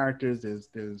 Like, the characters,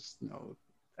 there's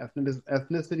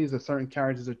ethnicities of certain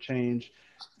characters have changed.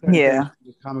 The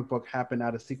comic book happened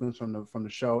out of sequence from the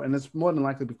show, and it's more than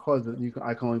likely because you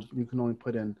can only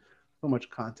put in so much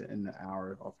content in the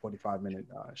hour or 45-minute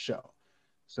show.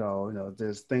 So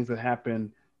there's things that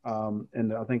happen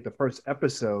in I think the first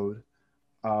episode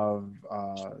of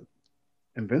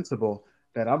Invincible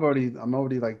that I'm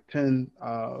already like 10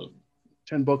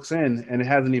 books in, and it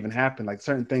hasn't even happened. Like,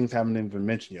 certain things haven't even been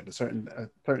mentioned yet. Certain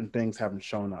things haven't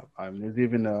shown up. There's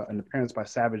even an appearance by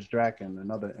Savage Draken,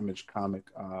 another Image comic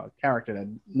character that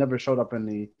never showed up in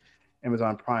the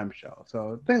Amazon Prime show.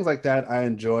 So things like that I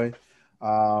enjoy.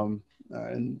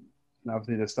 And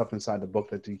obviously there's stuff inside the book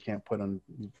that you can't put on.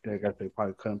 I guess they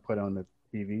probably couldn't put on the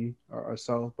TV or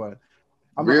so. But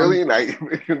nothing like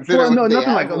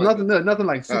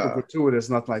super gratuitous,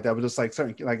 nothing like that. But just like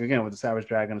certain, like again with the Savage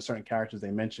Dragon, certain characters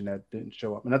they mentioned that didn't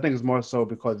show up, and I think it's more so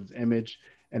because it's Image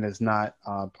and it's not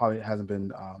probably hasn't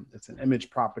been. It's an Image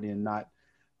property and not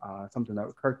something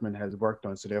that Kirkman has worked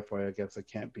on. So therefore, I guess it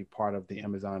can't be part of the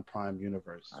Amazon Prime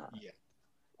universe yet,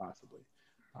 possibly.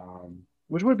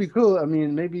 Which would be cool. I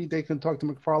mean, maybe they can talk to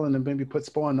McFarlane and maybe put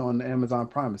Spawn on the Amazon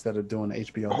Prime instead of doing the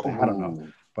HBO thing. I don't know.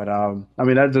 But I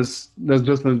mean, that's just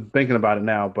been thinking about it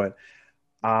now. But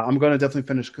I'm going to definitely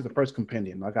finish the first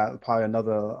compendium. I got probably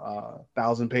another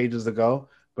 1,000 pages to go,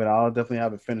 but I'll definitely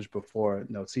have it finished before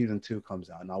season 2 comes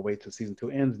out. And I'll wait till season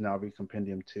 2 ends, and I'll read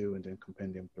compendium 2 and then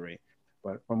compendium 3.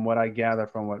 But from what I gather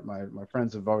from what my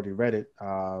friends have already read it,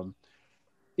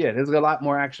 there's a lot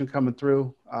more action coming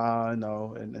through, and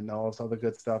all this other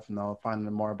good stuff,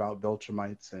 finding more about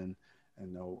Viltrumites and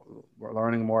we're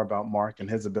learning more about Mark and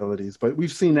his abilities. But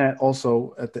we've seen that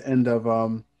also at the end of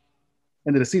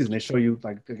the season. They show you,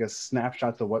 like, I guess,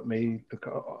 snapshots of what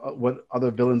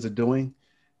other villains are doing,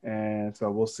 and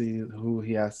so we'll see who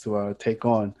he has to take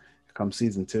on come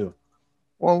season 2.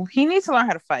 Well, he needs to learn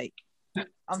how to fight.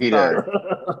 I'm sorry.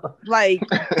 Like,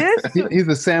 this, he's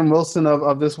the Sam Wilson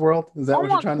of this world. Is that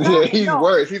what you're trying to say? Yeah, he's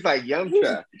worse. He's like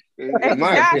Yamcha.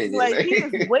 Exactly. Like, he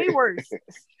is way worse.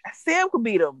 Sam could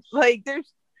beat him. Like,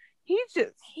 he's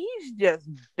just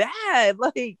bad.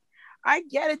 Like, I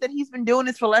get it that he's been doing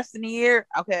this for less than a year.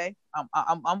 Okay,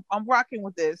 I'm rocking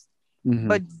with this. Mm-hmm.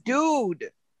 But dude,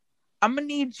 I'm gonna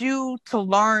need you to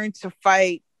learn to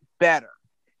fight better.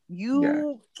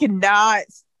 You cannot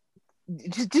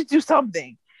just do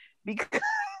something. Because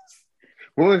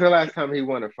when was the last time he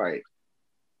won a fight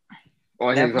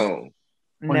on his own?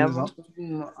 Never.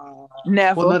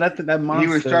 Well, no, that monster.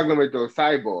 He was struggling with those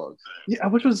cyborgs. Yeah,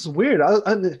 which was weird.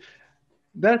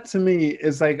 that to me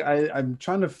is like I'm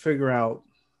trying to figure out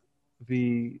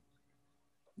the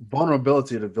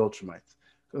vulnerability of the Viltrumites.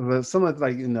 Some of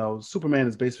like Superman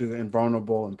is basically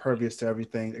invulnerable, impervious to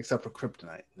everything except for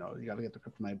kryptonite. You got to get the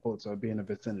kryptonite bullets or be in the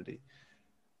vicinity.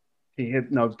 He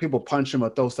hit, people punch him or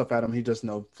throw stuff at him. He just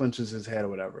flinches his head or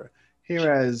whatever.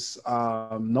 Hereas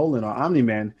Nolan or Omni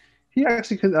Man, he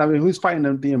actually could. I mean, he was fighting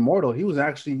the Immortal. He was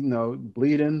actually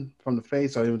bleeding from the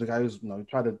face. So he was the guy who's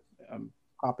tried to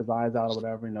pop his eyes out or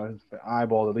whatever. His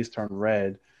eyeball at least turned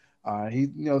red. He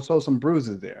saw some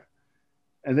bruises there.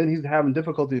 And then he's having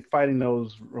difficulty fighting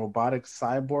those robotic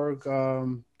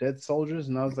cyborg dead soldiers.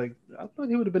 And I was like, I thought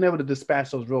he would have been able to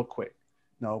dispatch those real quick.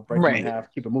 Break them in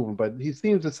half, keep it moving. But he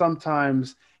seems to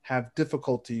sometimes have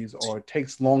difficulties or it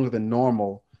takes longer than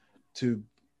normal to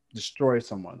destroy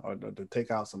someone or to take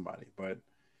out somebody. But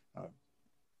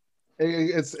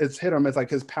it's hit or miss. Like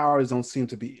his powers don't seem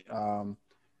to be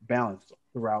balanced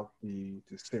throughout the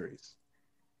series.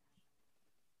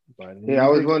 But I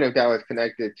was wondering if that was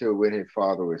connected to when his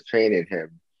father was training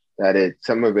him. That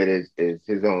some of it is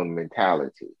his own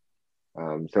mentality.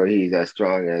 So he's as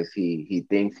strong as he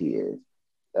thinks he is.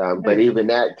 But even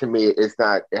that, to me, it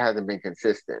hasn't been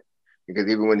consistent, because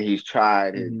even when he's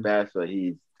tried his best or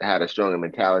he's had a stronger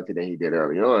mentality than he did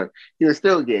early on, he was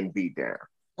still getting beat down.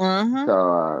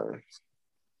 So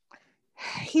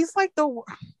he's like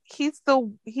he's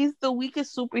the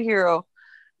weakest superhero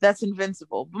that's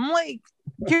invincible. But I'm like,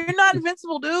 you're not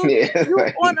invincible, dude. Yeah, you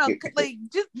want to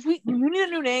you need a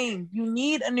new name. You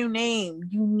need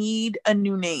a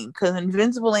new name because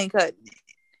invincible ain't cutting it.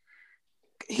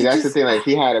 That's the thing. Like, if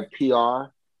he had a PR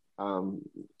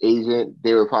agent,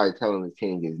 they would probably tell him to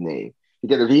change his name.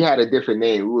 Because if he had a different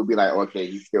name, we would be like, okay,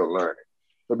 he's still learning.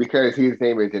 But because his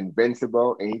name is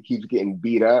Invincible and he keeps getting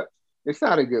beat up, it's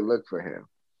not a good look for him.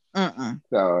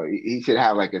 So he should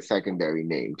have like a secondary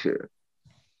name too.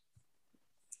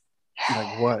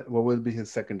 Like what? What would be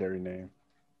his secondary name?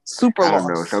 Super. I don't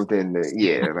know, something.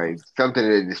 Like something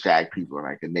to distract people,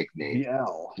 like a nickname.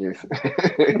 BL.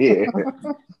 Yeah.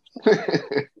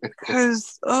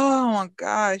 Because oh my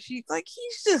gosh, he's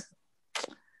just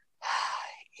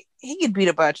he get beat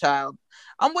up by a child.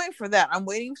 I'm waiting for that. I'm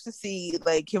waiting to see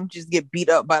like him just get beat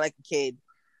up by like a kid,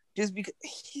 just because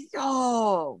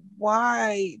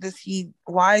why is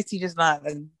he just not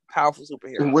a powerful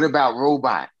superhero? And what about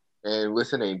Robot and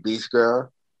what's her name, Beast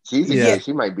Girl?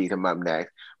 She might beat him up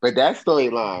next. But that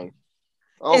storyline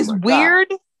is weird.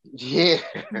 God.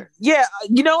 Yeah,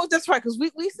 that's right, because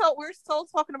we're so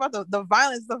talking about the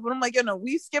violence stuff, but I'm like,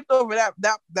 we skipped over that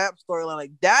storyline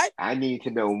like that. I need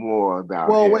to know more about.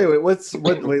 Well, wait,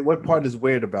 what part is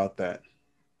weird about that?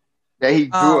 That he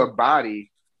drew a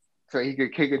body so he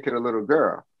could kick it to the little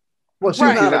girl. Well, she's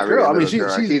not a girl. Really, she's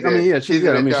good.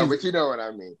 But you know what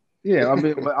I mean. Yeah,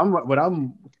 what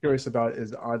I'm curious about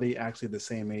is, are they actually the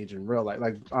same age in real life?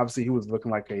 Like, obviously, he was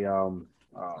looking like a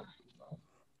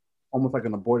almost like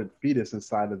an aborted fetus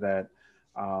inside of that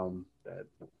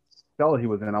cell he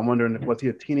was in. I'm wondering, was he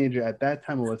a teenager at that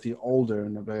time, or was he older?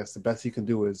 And I guess the best he can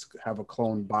do is have a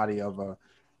cloned body of a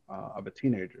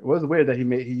teenager. It was weird that he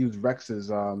used Rex's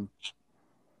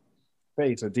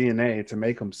face or DNA to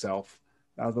make himself.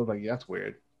 I was like, yeah, that's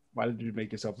weird. Why did you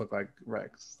make yourself look like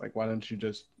Rex? Like, why didn't you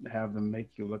just have them make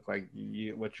you look like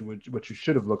what you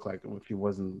should have looked like if you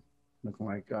wasn't looking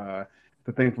like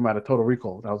the thing from out of Total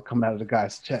Recall that was coming out of the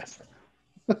guy's chest?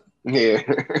 Yeah.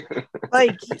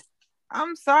 Like,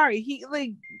 I'm sorry,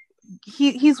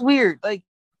 he's weird. Like,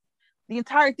 the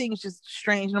entire thing is just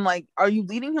strange. And I'm like, are you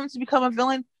leading him to become a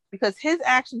villain? Because his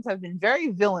actions have been very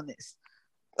villainous.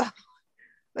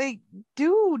 Like,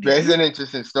 dude, that's an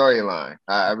interesting storyline.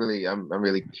 I'm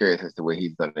really curious as to what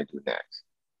he's gonna do next.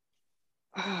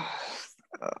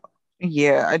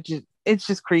 Yeah, it's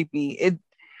just creepy.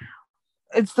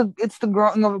 It's the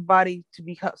growing of a body to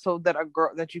become so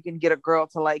that you can get a girl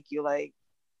to like you. Like,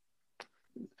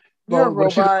 you're a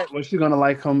robot. Was she gonna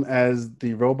like him as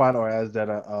the robot or as that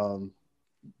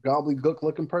gobbledygook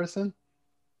looking person?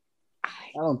 I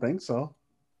don't think so.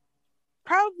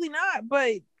 Probably not,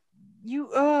 but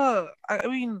I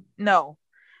mean, no,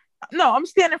 I'm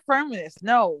standing firm in this.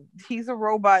 No, he's a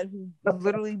robot who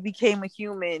literally became a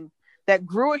human that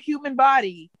grew a human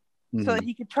body so that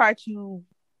he could try to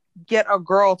get a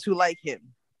girl to like him.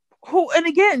 And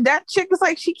again, that chick is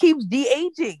like, she keeps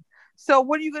de-aging. So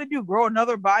what are you going to do? Grow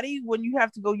another body when you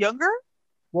have to go younger?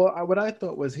 Well, what I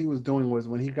thought he was doing was,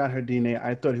 when he got her DNA,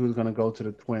 I thought he was going to go to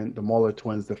the Moeller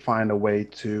twins to find a way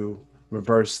to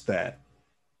reverse that.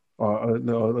 Or at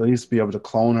least be able to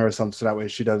clone her or something, so that way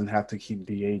she doesn't have to keep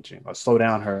de-aging or slow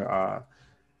down her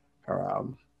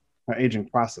her aging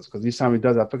process, because each time he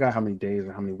does, I forgot how many days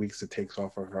or how many weeks it takes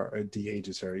off of her, it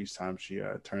de-ages her each time she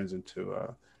turns into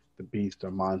the beast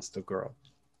or monster girl.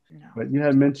 No. But you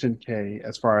had mentioned Kay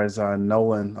as far as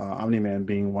Nolan Omni-Man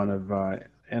being one of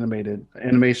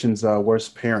animation's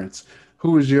worst parents.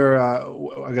 Who is your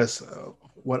I guess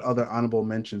what other honorable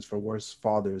mentions for worst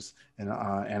fathers in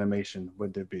animation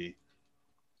would there be?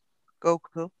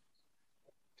 Goku.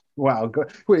 Wow,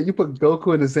 wait, you put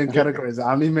Goku in the same category as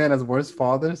Omni-Man as worst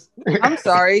fathers? I'm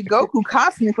sorry. Goku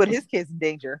constantly put his kids in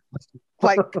danger.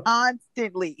 Like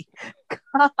constantly.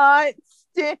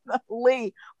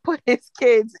 Constantly put his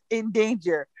kids in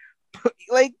danger.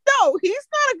 Like, no, he's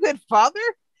not a good father.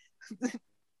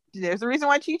 There's a reason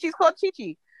why Chi Chi's called Chi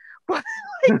Chi. But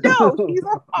like, no, he's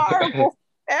a horrible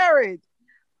parent.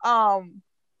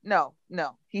 No,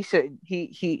 he shouldn't.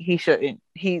 He shouldn't.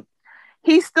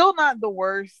 He's still not the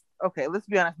worst. Okay, let's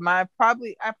be honest. I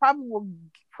probably will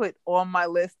put on my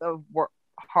list of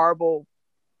horrible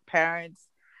parents,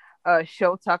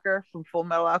 Show Tucker from Full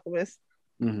Metal Alchemist.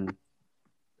 Mm-hmm.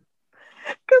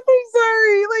 Because I'm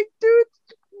sorry, like,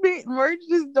 dude, merged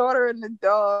his daughter and the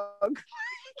dog.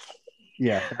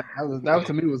 Yeah, that was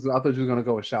to me was I thought you were gonna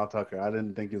go with Shao Tucker. I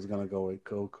didn't think you was gonna go with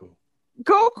Goku.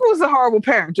 Goku's a horrible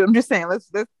parent. I'm just saying,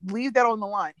 let's leave that on the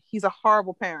line. He's a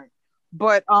horrible parent.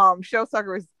 But Show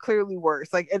Tucker is clearly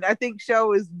worse. Like, and I think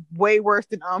Show is way worse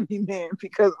than Omni Man,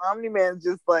 because Omni Man's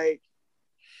just like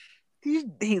he's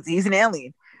an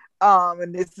alien.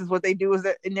 And this is what they do is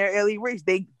that in their alien race,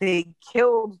 they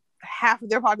killed half of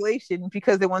their population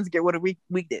because they wanted to get rid of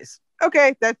weakness.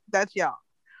 Okay, that's y'all.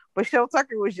 But Show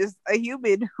Tucker was just a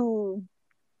human who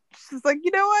just like,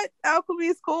 you know what? Alchemy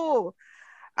is cool.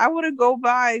 I want to go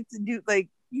by to do, like,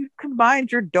 you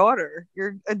combined your daughter,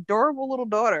 your adorable little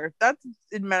daughter. That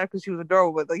didn't matter because she was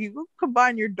adorable, but like, you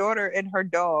combine your daughter and her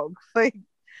dog. Like,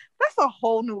 that's a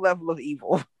whole new level of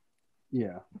evil.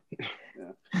 Yeah.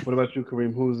 What about you,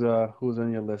 Kareem? Who's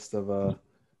on your list of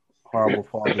horrible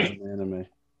fathers in anime?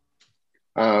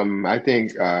 I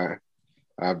think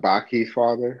Baki's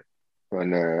father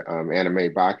from the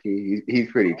anime Baki. He's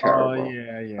pretty terrible. Oh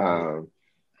yeah.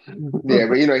 Yeah,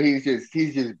 but he's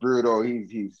just brutal.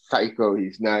 He's psycho.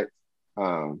 He's nuts.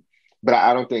 But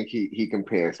I don't think he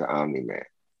compares to Omni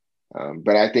Man.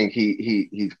 But I think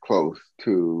he's close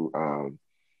to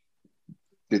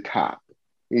the top.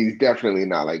 He's definitely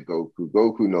not like Goku.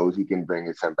 Goku knows he can bring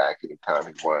his son back anytime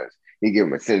he wants. He give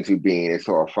him a sensu bean, it's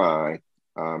all fine.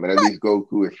 And at least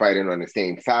Goku is fighting on the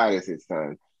same side as his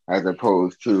son, as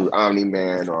opposed to Omni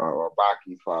Man or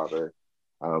Baki's father.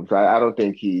 So I don't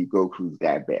think Goku's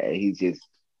that bad. He's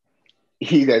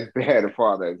as bad a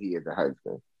father as he is a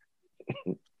husband.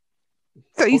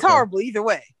 So he's horrible either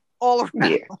way, all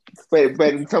around. Yeah, but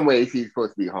in some ways he's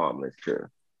supposed to be harmless too.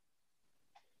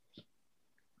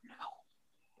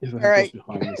 He's all right.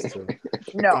 Harmless too.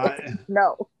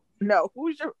 No.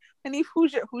 Who's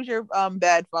your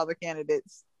bad father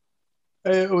candidates?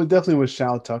 It was definitely with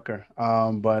Shao Tucker.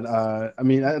 But I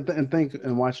mean, I think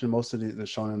in watching most of the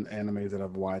shonen animes that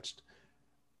I've watched,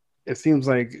 it seems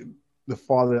like the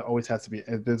father always has to be.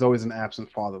 There's always an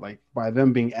absent father. Like, by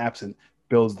them being absent,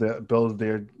 builds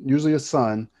their usually a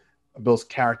son, builds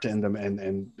character in them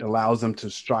and allows them to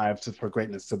strive for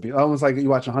greatness. To be almost like you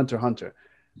watch a Hunter x Hunter,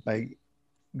 like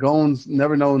Gon's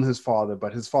never known his father,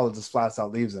 but his father just flat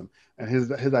out leaves him. And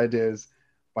his idea is,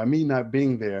 by me not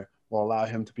being there will allow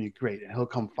him to be great, and he'll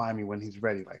come find me when he's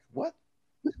ready. Like, what?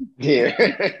 Yeah.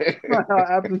 That's not how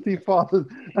absentee father.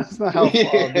 That's not how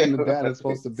being the dad is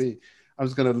supposed to be. I'm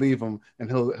just gonna leave him, and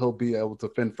he'll be able to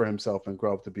fend for himself and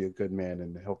grow up to be a good man,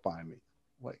 and he'll find me.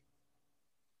 Like,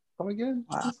 come again?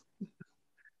 Wow.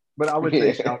 But I would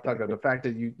say Shao Tucker. The fact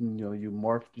that you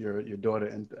morphed your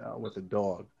daughter with a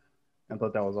dog, and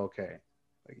thought that was okay.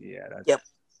 Like, yeah, that's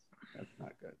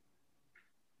not good.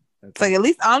 It's like, at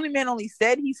least Omni Man only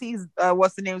said he sees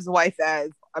what's the name's wife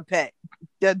as a pet.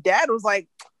 The dad was like,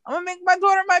 I'm gonna make my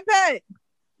daughter my pet.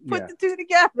 Put the two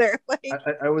together. Like,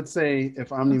 I would say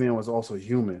if Omni Man was also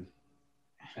human,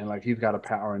 and like he's got a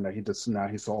power, and that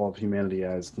he saw all of humanity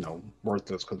as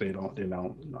worthless because they're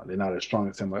not as strong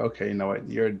as him. Like, okay, you know what,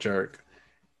 you're a jerk,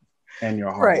 and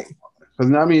you're horrible. Right.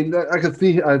 Because I mean,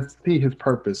 I see his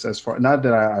purpose as far. Not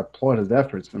that I applaud his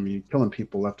efforts. I mean, killing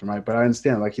people left and right, but I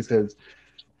understand. Like he says,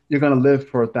 you're going to live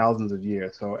for thousands of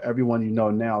years. So everyone you know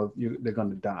now, they're going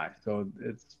to die. So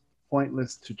it's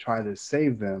pointless to try to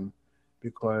save them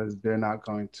because they're not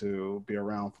going to be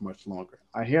around for much longer.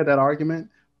 I hear that argument,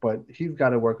 but he's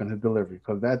got to work on his delivery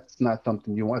because that's not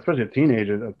something you want, especially a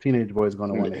teenager. A teenage boy is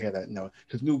going to want to hear that.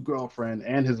 His new girlfriend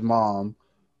and his mom,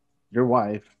 your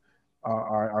wife,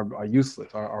 are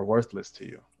useless, are worthless to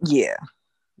you. Yeah.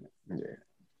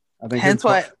 I think Hence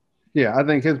why. yeah, I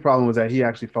think his problem was that he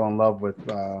actually fell in love with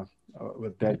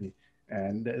Debbie,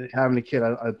 and having a kid,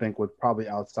 I think, was probably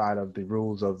outside of the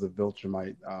rules of the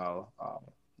Viltrumite,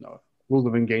 no, rules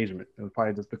of engagement. It was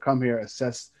probably just to come here,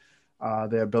 assess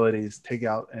their abilities, take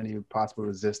out any possible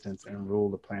resistance, and rule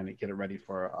the planet, get it ready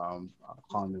for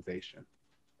colonization.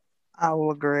 I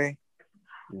will agree.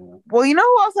 Yeah. Well, you know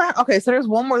who else? Okay, so there's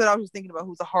one more that I was just thinking about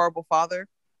who's a horrible father.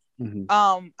 Mm-hmm.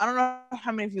 I don't know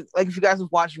how many of you if you guys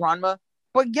have watched Ranma,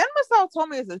 but Genma told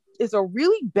me is a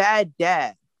really bad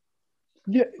dad.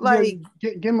 Yeah, like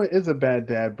Gimma is a bad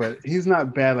dad, but he's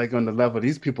not bad like on the level.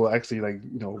 These people actually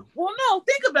Well, no,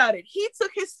 think about it. He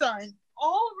took his son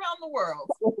all around the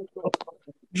world,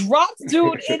 dropped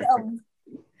dude in a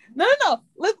no.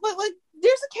 Like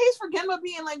there's a case for Genma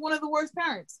being like one of the worst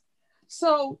parents.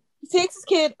 So he takes his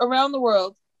kid around the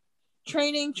world,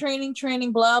 training,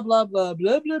 blah blah blah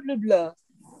blah blah blah blah.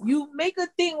 You make a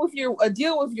deal with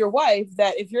your wife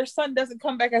that if your son doesn't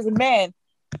come back as a man,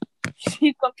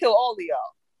 she's gonna kill all of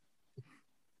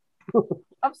y'all.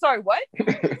 I'm sorry, what?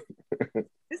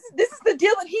 This is the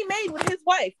deal that he made with his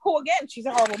wife, who again, she's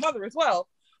a horrible mother as well.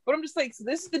 But I'm just like, so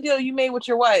this is the deal you made with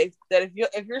your wife, that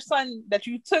if your son that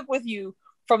you took with you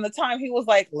from the time he was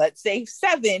like, let's say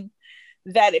 7,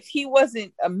 that if he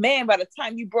wasn't a man by the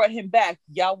time you brought him back,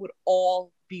 y'all would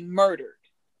all be murdered.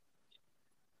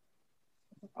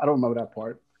 I don't remember that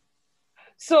part.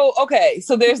 So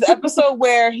there's the episode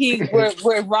where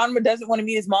where Ranma doesn't want to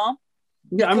meet his mom.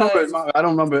 Yeah, I remember. I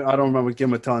don't remember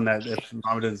Gimma telling that if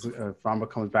Ranma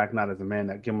comes back not as a man,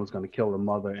 that Gimma's going to kill the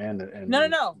mother and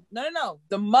No.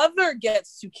 The mother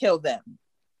gets to kill them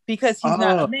because he's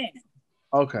not a man.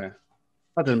 Okay,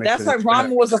 that's why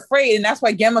Ranma was afraid, and that's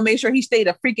why Gemma made sure he stayed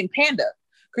a freaking panda.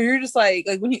 Because you're just like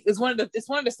when it's one of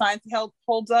the signs he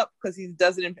holds up because he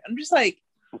does it. I'm just like,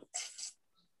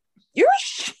 you're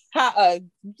a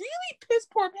really piss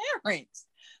poor parent.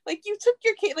 Like you took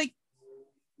your kid. Like,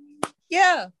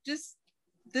 yeah, just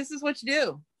this is what you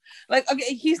do. Like,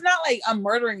 okay, he's not like I'm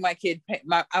murdering my kid.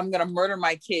 I'm gonna murder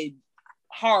my kid.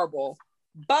 Horrible,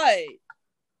 but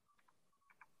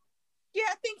yeah,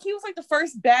 I think he was like the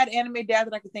first bad anime dad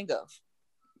that I could think of.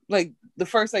 Like the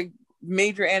first like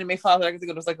major anime father I could think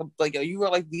of was like you were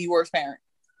like the worst parent.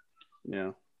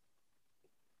 Yeah.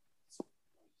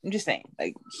 I'm just saying,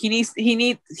 like he needs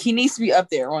to be up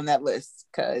there on that list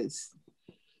because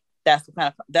that's what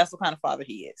kind of father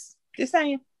he is. Just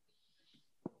saying.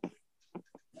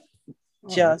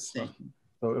 Just saying.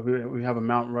 So if we have a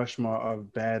Mount Rushmore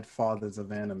of bad fathers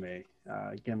of anime,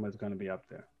 Genma's going to be up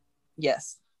there.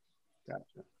 Yes.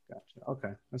 Gotcha.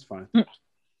 Okay, that's fine.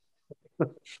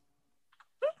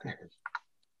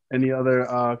 Any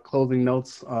other closing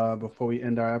notes before we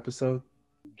end our episode?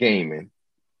 Gaming.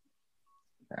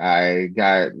 I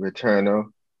got Returnal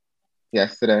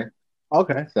yesterday.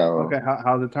 Okay. So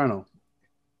how's Eternal?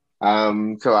 So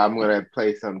I'm gonna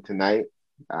play some tonight.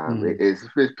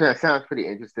 It sounds pretty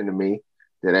interesting to me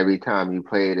that every time you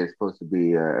play it, it's supposed to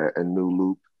be a new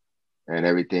loop and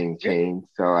everything changed.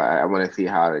 So I want to see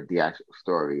how the actual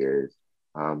story is.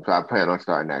 So I plan on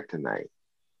starting that tonight.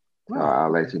 So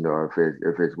I'll let you know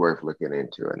if it's worth looking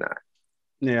into or not.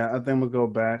 Yeah, I think we'll go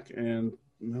back and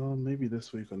maybe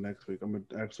this week or next week. I'm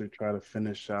gonna actually try to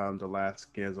finish the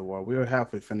last Gears of War. We were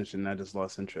halfway finishing, and I just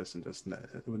lost interest and just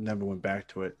never went back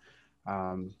to it.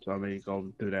 So I may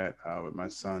go do that with my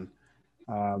son.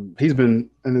 He's been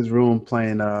in his room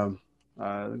playing God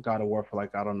of War for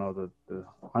like I don't know the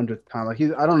 100th time. Like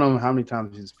I don't know how many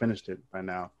times he's finished it by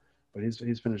now, but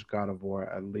he's finished God of War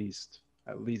at least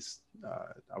I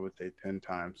would say 10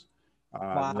 times.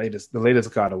 Wow. The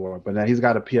latest God of War, but then he's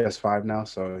got a PS5 now,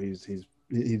 so he's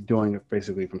doing it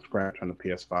basically from scratch on the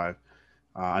PS5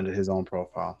 under his own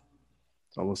profile.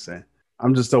 So we'll see.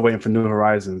 I'm just still waiting for New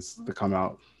Horizons to come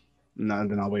out. And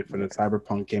then I'll wait for the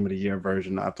Cyberpunk Game of the Year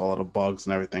version after all the bugs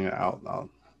and everything out.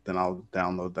 Then I'll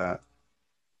download that.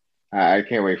 I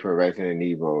can't wait for Resident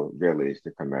Evil Village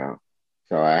to come out.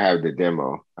 So I have the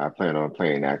demo. I plan on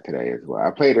playing that today as well.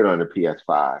 I played it on the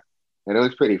PS5, and it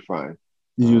was pretty fun.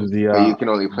 You use but you can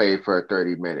only play it for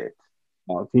 30 minutes.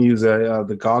 Can you use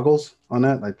the goggles on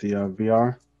that, like the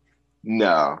VR?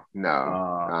 No.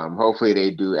 Hopefully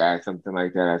they do add something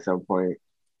like that at some point.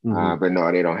 But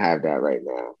no, they don't have that right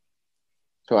now.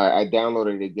 So I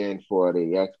downloaded it again for the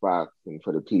Xbox and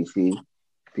for the PC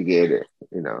to get it,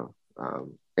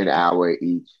 an hour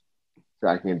each. So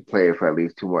I can play it for at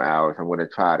least 2 more hours. I'm going to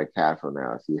try the castle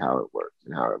now, see how it works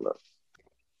and how it looks.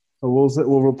 So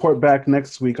we'll report back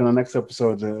next week on the next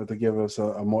episode to give us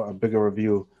a bigger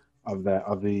review of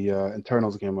the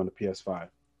Internals game on the PS5.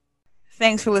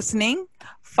 Thanks for listening.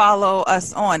 Follow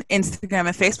us on Instagram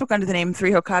and Facebook under the name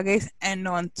Three Hokages, and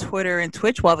on Twitter and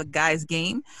Twitch, the guys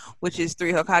game, which is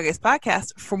Three Hokages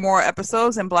Podcast. For more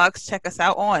episodes and blogs, check us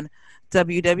out on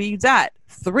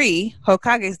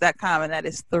www.3hokages.com, and that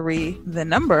is 3 the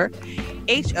number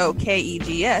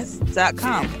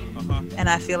HOKEGS.com. And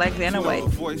I feel like Vanna White.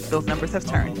 Those numbers have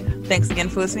turned. Thanks again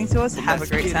for listening to us. Have a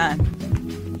great time.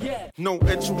 No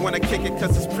intro when I kick it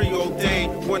cause it's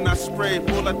preordained. When I spray,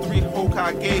 roll like 3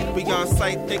 Hokage. Beyond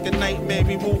sight, think a nightmare,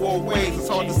 we move all ways. It's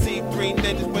hard to see 3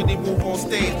 ninjas when they move on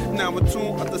stage. Now in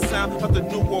tune of the sound of the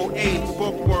new old age.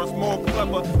 Bookworms more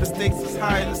clever, the stakes is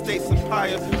higher, the stakes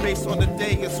empire. Based on the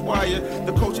day it's wired.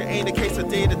 The culture ain't a case of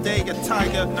day-to-day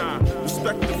attire.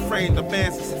 Respect the frame, the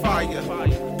man's is fire.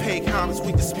 Pay homage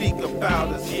when you speak about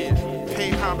us. Pay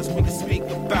homage when you speak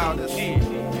about us.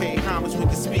 Pay homage when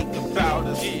you speak about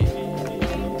us.